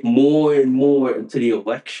we get more and more into the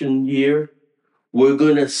election year, we're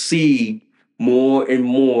gonna see more and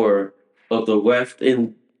more of the left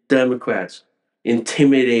and Democrats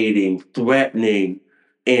intimidating, threatening,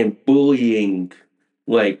 and bullying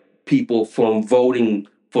like people from voting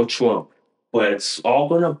for Trump. But it's all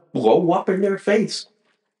gonna blow up in their face.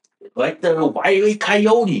 Like the Wiley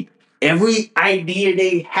Coyote. Every idea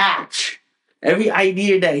they hatch, every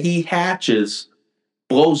idea that he hatches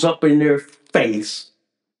blows up in their face.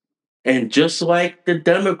 And just like the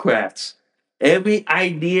Democrats, every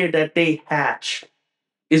idea that they hatch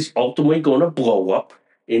is ultimately going to blow up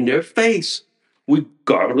in their face,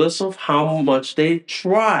 regardless of how much they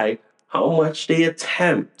try, how much they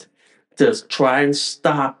attempt to try and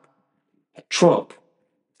stop Trump.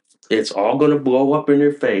 It's all going to blow up in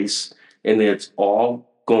their face, and it's all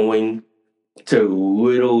going to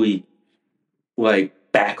literally like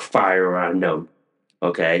backfire on them.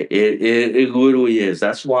 Okay, it literally is.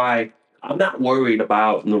 That's why I'm not worried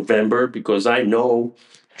about November because I know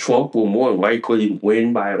Trump will more likely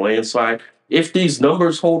win by a landslide if these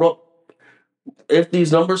numbers hold up. If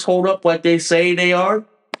these numbers hold up like they say they are,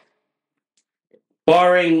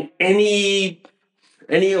 barring any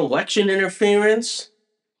election interference,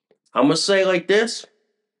 I'm gonna say like this: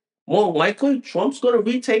 more likely, Trump's gonna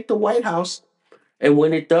retake the White House, and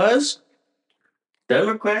when it does,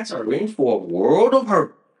 Democrats are in for a world of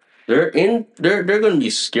hurt. They're gonna be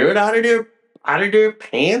scared out of their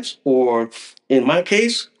pants, or in my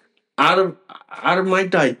case, out of out of my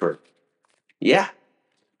diaper. Yeah.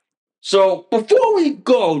 So before we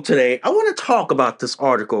go today, I want to talk about this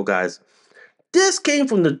article, guys. This came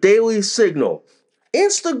from the Daily Signal.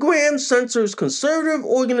 Instagram censors conservative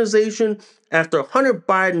organization after Hunter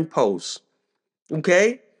Biden posts.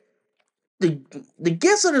 Okay? The, the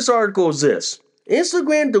gist of this article is this.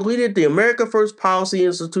 Instagram deleted the America First Policy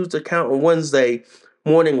Institute's account on Wednesday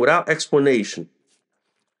morning without explanation.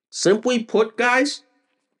 Simply put, guys,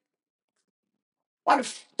 why the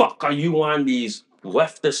fuck are you on these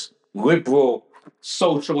leftist, liberal,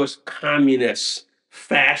 socialist, communist,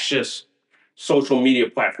 fascist social media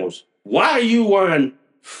platforms? Why are you on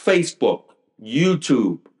Facebook,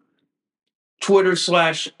 YouTube,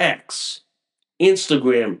 Twitter/X,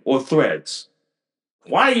 Instagram, or Threads?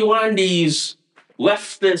 Why are you on these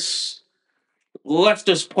leftist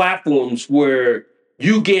leftist platforms where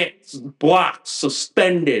you get blocked,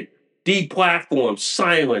 suspended, deplatformed,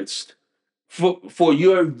 silenced for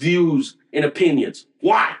your views and opinions?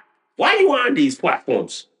 Why? Why are you on these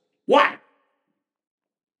platforms? Why?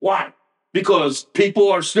 Why? Because people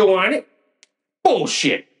are still on it?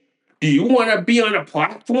 Bullshit. Do you want to be on a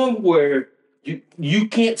platform where you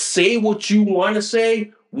can't say what you want to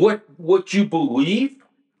say, what you believe,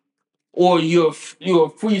 or your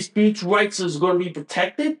free speech rights is going to be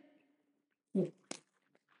protected?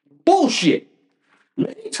 Bullshit.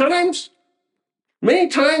 Many times, many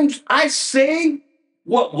times I say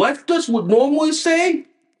what leftists would normally say.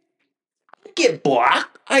 I get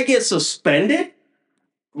blocked. I get suspended.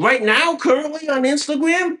 Right now, currently on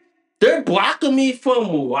Instagram, they're blocking me from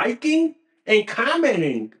liking and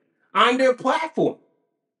commenting on their platform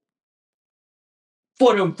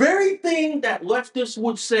for the very thing that leftists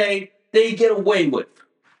would say they get away with.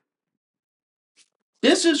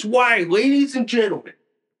 This is why, ladies and gentlemen,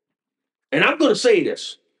 and I'm going to say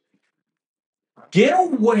this, get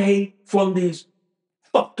away from these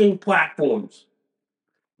fucking platforms.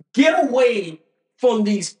 Get away from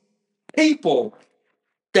these people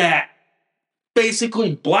that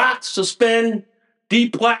basically block, suspend,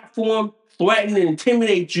 deplatform, threaten, and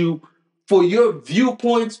intimidate you for your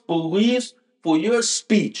viewpoints, beliefs, for your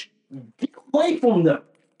speech. Get away from them.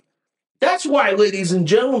 That's why, ladies and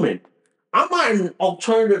gentlemen, I'm on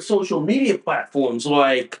alternative social media platforms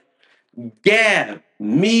like Gab,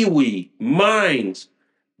 MeWe, Minds,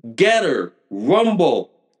 Getter,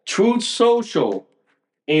 Rumble, Truth Social,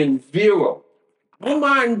 and Vero. I'm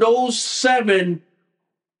on those 7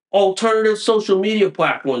 alternative social media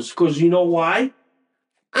platforms because you know why?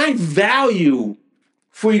 I value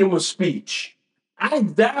freedom of speech. I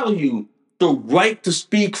value the right to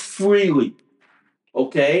speak freely.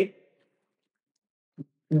 Okay?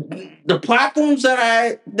 The platforms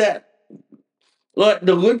that like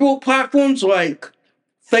the liberal platforms like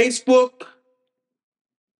Facebook,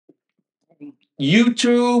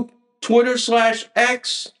 YouTube,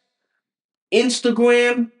 Twitter/X,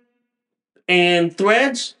 Instagram, and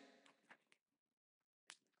Threads,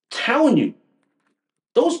 telling you,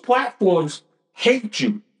 those platforms hate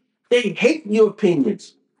you. They hate your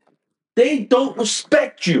opinions. They don't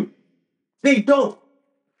respect you. They don't.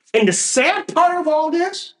 And the sad part of all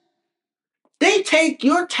this, they take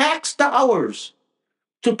your tax dollars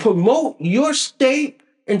to promote your state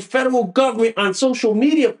and federal government on social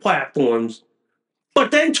media platforms,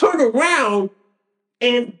 but then turn around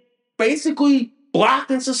and basically block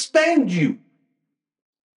and suspend you.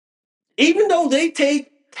 Even though they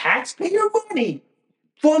take taxpayer money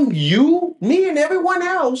from you, me, and everyone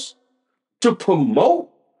else to promote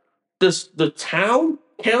the town,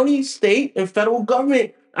 county, state, and federal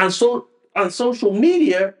government on social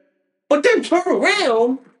media, but then turn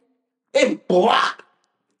around and block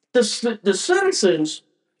the citizens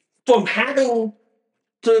from having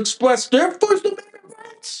to express their First Amendment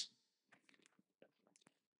rights.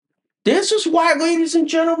 This is why, ladies and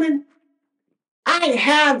gentlemen, I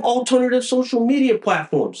have alternative social media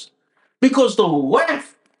platforms because the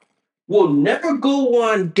left will never go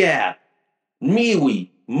on Gap, MeWe,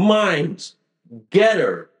 Minds,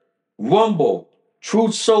 Getter, Rumble,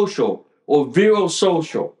 Truth Social, or Vero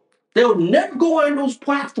Social. They'll never go on those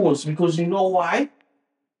platforms because you know why?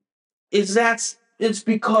 It's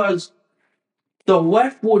because the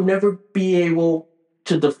left will never be able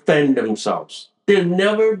to defend themselves. They'll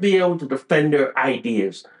never be able to defend their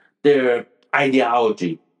ideas, their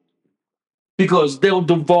ideology, because they'll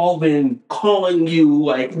devolve in calling you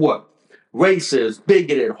like what? Racist,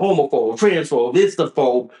 bigoted, homophobe, transphobe,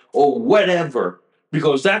 istophobe, or whatever.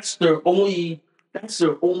 Because that's their only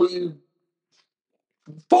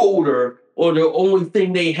folder or the only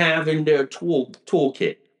thing they have in their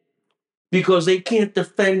toolkit. Because they can't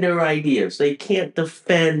defend their ideas. They can't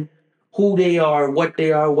defend who they are, what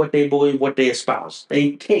they believe, what they espouse.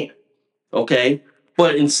 They can't. Okay?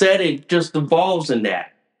 But instead it just devolves in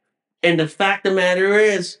that. And the fact of the matter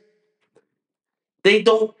is, they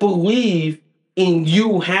don't believe in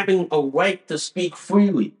you having a right to speak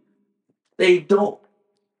freely. They don't.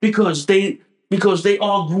 Because they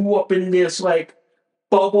all grew up in this like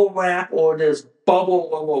bubble wrap or this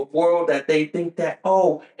bubble of a world that they think that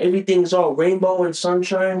everything's all rainbow and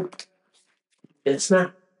sunshine. It's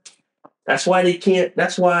not. That's why they can't.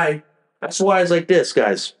 That's why it's like this,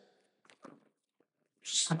 guys.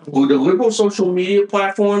 With the liberal social media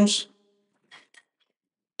platforms,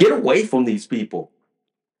 get away from these people.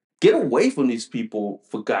 Get away from these people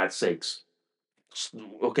for God's sakes.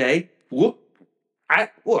 Okay? Look.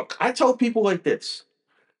 I tell people like this.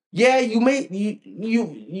 Yeah, you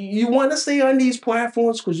want to stay on these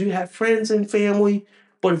platforms because you have friends and family,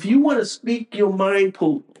 but if you want to speak your mind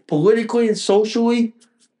politically and socially,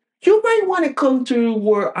 you might want to come to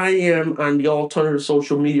where I am on the alternative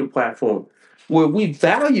social media platform, where we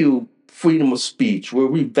value freedom of speech, where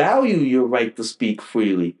we value your right to speak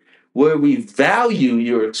freely, where we value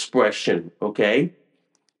your expression. Okay,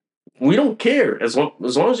 we don't care as long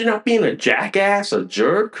as you're not being a jackass, a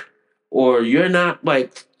jerk, or you're not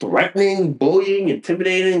like threatening, bullying,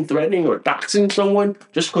 intimidating, threatening, or doxing someone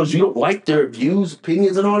just because you don't like their views,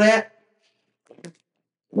 opinions, and all that.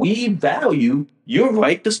 We value your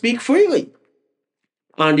right to speak freely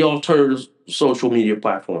on the alternative social media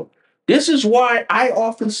platform. This is why I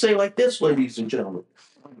often say like this, ladies and gentlemen.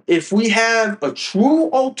 If we have a true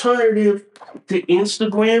alternative to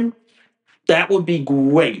Instagram, that would be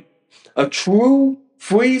great. A true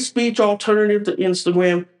free speech alternative to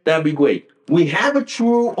Instagram, that'd be great. We have a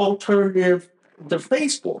true alternative to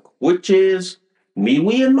Facebook, which is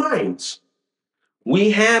MeWe and Minds.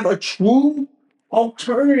 We have a true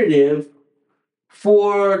alternative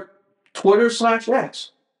for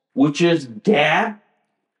Twitter/X, which is Gab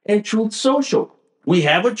and Truth Social. We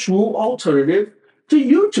have a true alternative to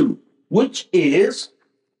YouTube, which is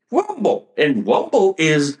Rumble. And Rumble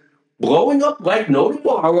is blowing up like no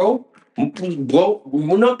tomorrow,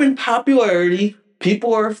 blowing up in popularity.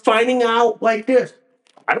 People are finding out like this.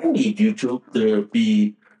 I don't need YouTube to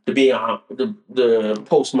be on to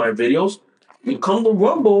post my videos. You come to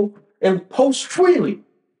Rumble and post freely.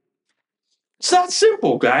 It's that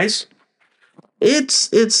simple, guys. It's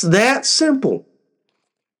that simple.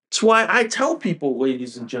 It's why I tell people,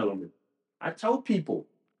 ladies and gentlemen, I tell people,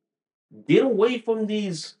 get away from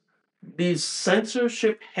these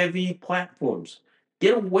censorship heavy platforms.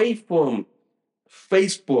 Get away from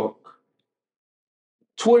Facebook,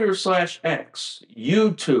 Twitter/X,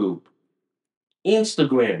 YouTube,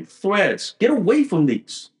 Instagram, Threads. Get away from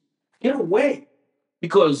these. Get away.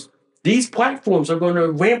 Because these platforms are going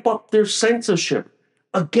to ramp up their censorship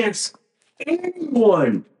against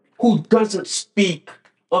anyone who doesn't speak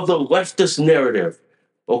of the leftist narrative.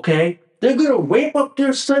 Okay? They're going to ramp up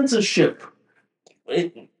their censorship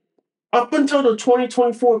up until the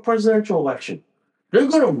 2024 presidential election. They're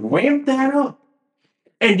going to ramp that up.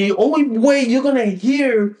 And the only way you're going to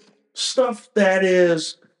hear stuff that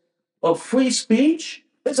is of free speech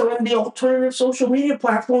is on the alternative social media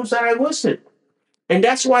platforms that I listed. And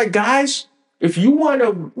that's why, guys, if you want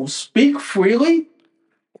to speak freely,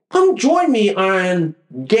 come join me on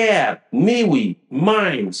Gab, MeWe,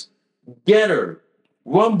 Minds, Getter,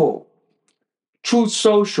 Rumble, Truth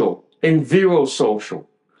Social, and Vero Social.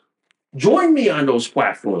 Join me on those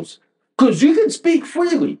platforms because you can speak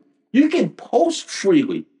freely. You can post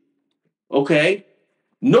freely. Okay?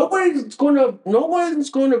 Nobody's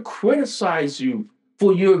gonna criticize you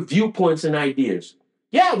for your viewpoints and ideas.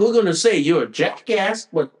 Yeah, we're gonna say you're a jackass,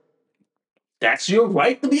 but that's your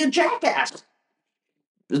right to be a jackass.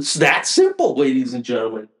 It's that simple, ladies and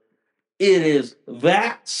gentlemen. It is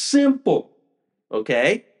that simple.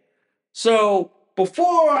 Okay? So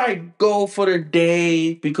before I go for the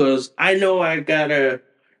day, because I know I gotta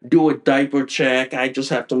do a diaper check, I just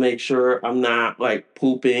have to make sure I'm not like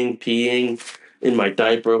pooping, peeing, in my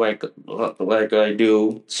diaper like I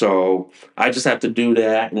do. So I just have to do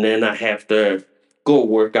that, and then I have to go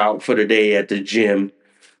work out for the day at the gym.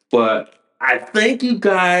 But I thank you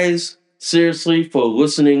guys seriously for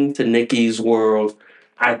listening to Nikki's World.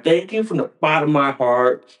 I thank you from the bottom of my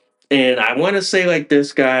heart. And I want to say like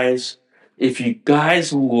this, guys, if you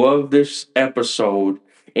guys love this episode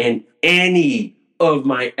and any of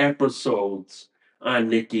my episodes on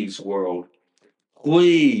Nikki's World,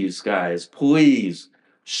 please, guys, please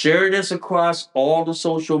share this across all the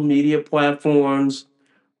social media platforms.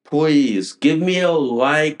 Please give me a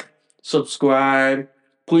like, subscribe.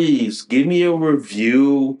 Please give me a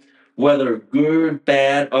review, whether good,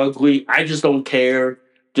 bad, ugly. I just don't care.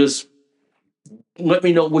 Just let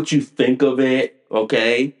me know what you think of it,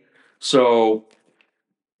 okay? So,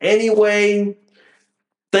 anyway,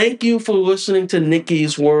 thank you for listening to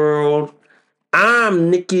Nikki's World. I'm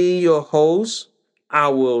Nikki, your host. I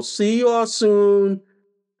will see you all soon.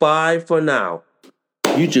 Bye for now.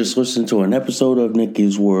 You just listened to an episode of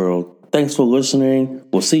Nikki's World. Thanks for listening.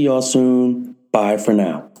 We'll see y'all soon. Bye for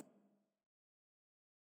now.